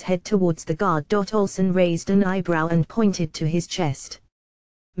nodded his head towards the guard. Olsen raised an eyebrow and pointed to his chest.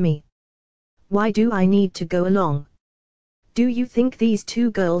 Me? Why do I need to go along? Do you think these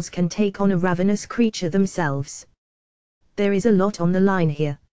 2 girls can take on a ravenous creature themselves? There is a lot on the line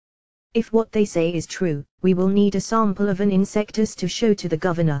here. If what they say is true, we will need a sample of an insectus to show to the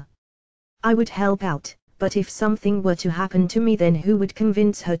governor. I would help out, but if something were to happen to me, then who would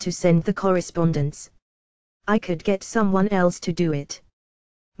convince her to send the correspondence? I could get someone else to do it.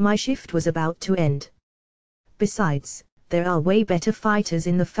 My shift was about to end. Besides, there are way better fighters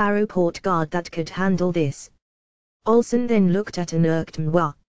in the Faro Port Guard that could handle this. Olsen then looked at an irked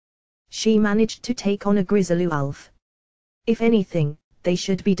Mwa. She managed to take on a Grizzlewolf. If anything, they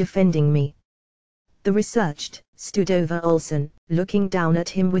should be defending me. The researched stood over Olsen, looking down at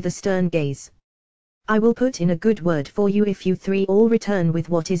him with a stern gaze. I will put in a good word for you if you 3 all return with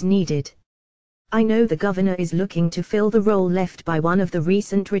what is needed. I know the governor is looking to fill the role left by one of the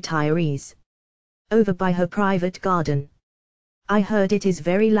recent retirees. Over by her private garden. I heard it is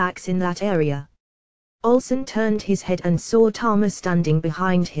very lax in that area. Olsen turned his head and saw Tama standing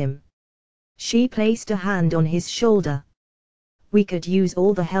behind him. She placed a hand on his shoulder. We could use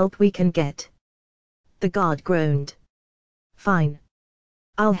all the help we can get. The guard groaned. Fine.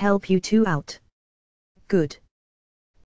 I'll help you two out. Good.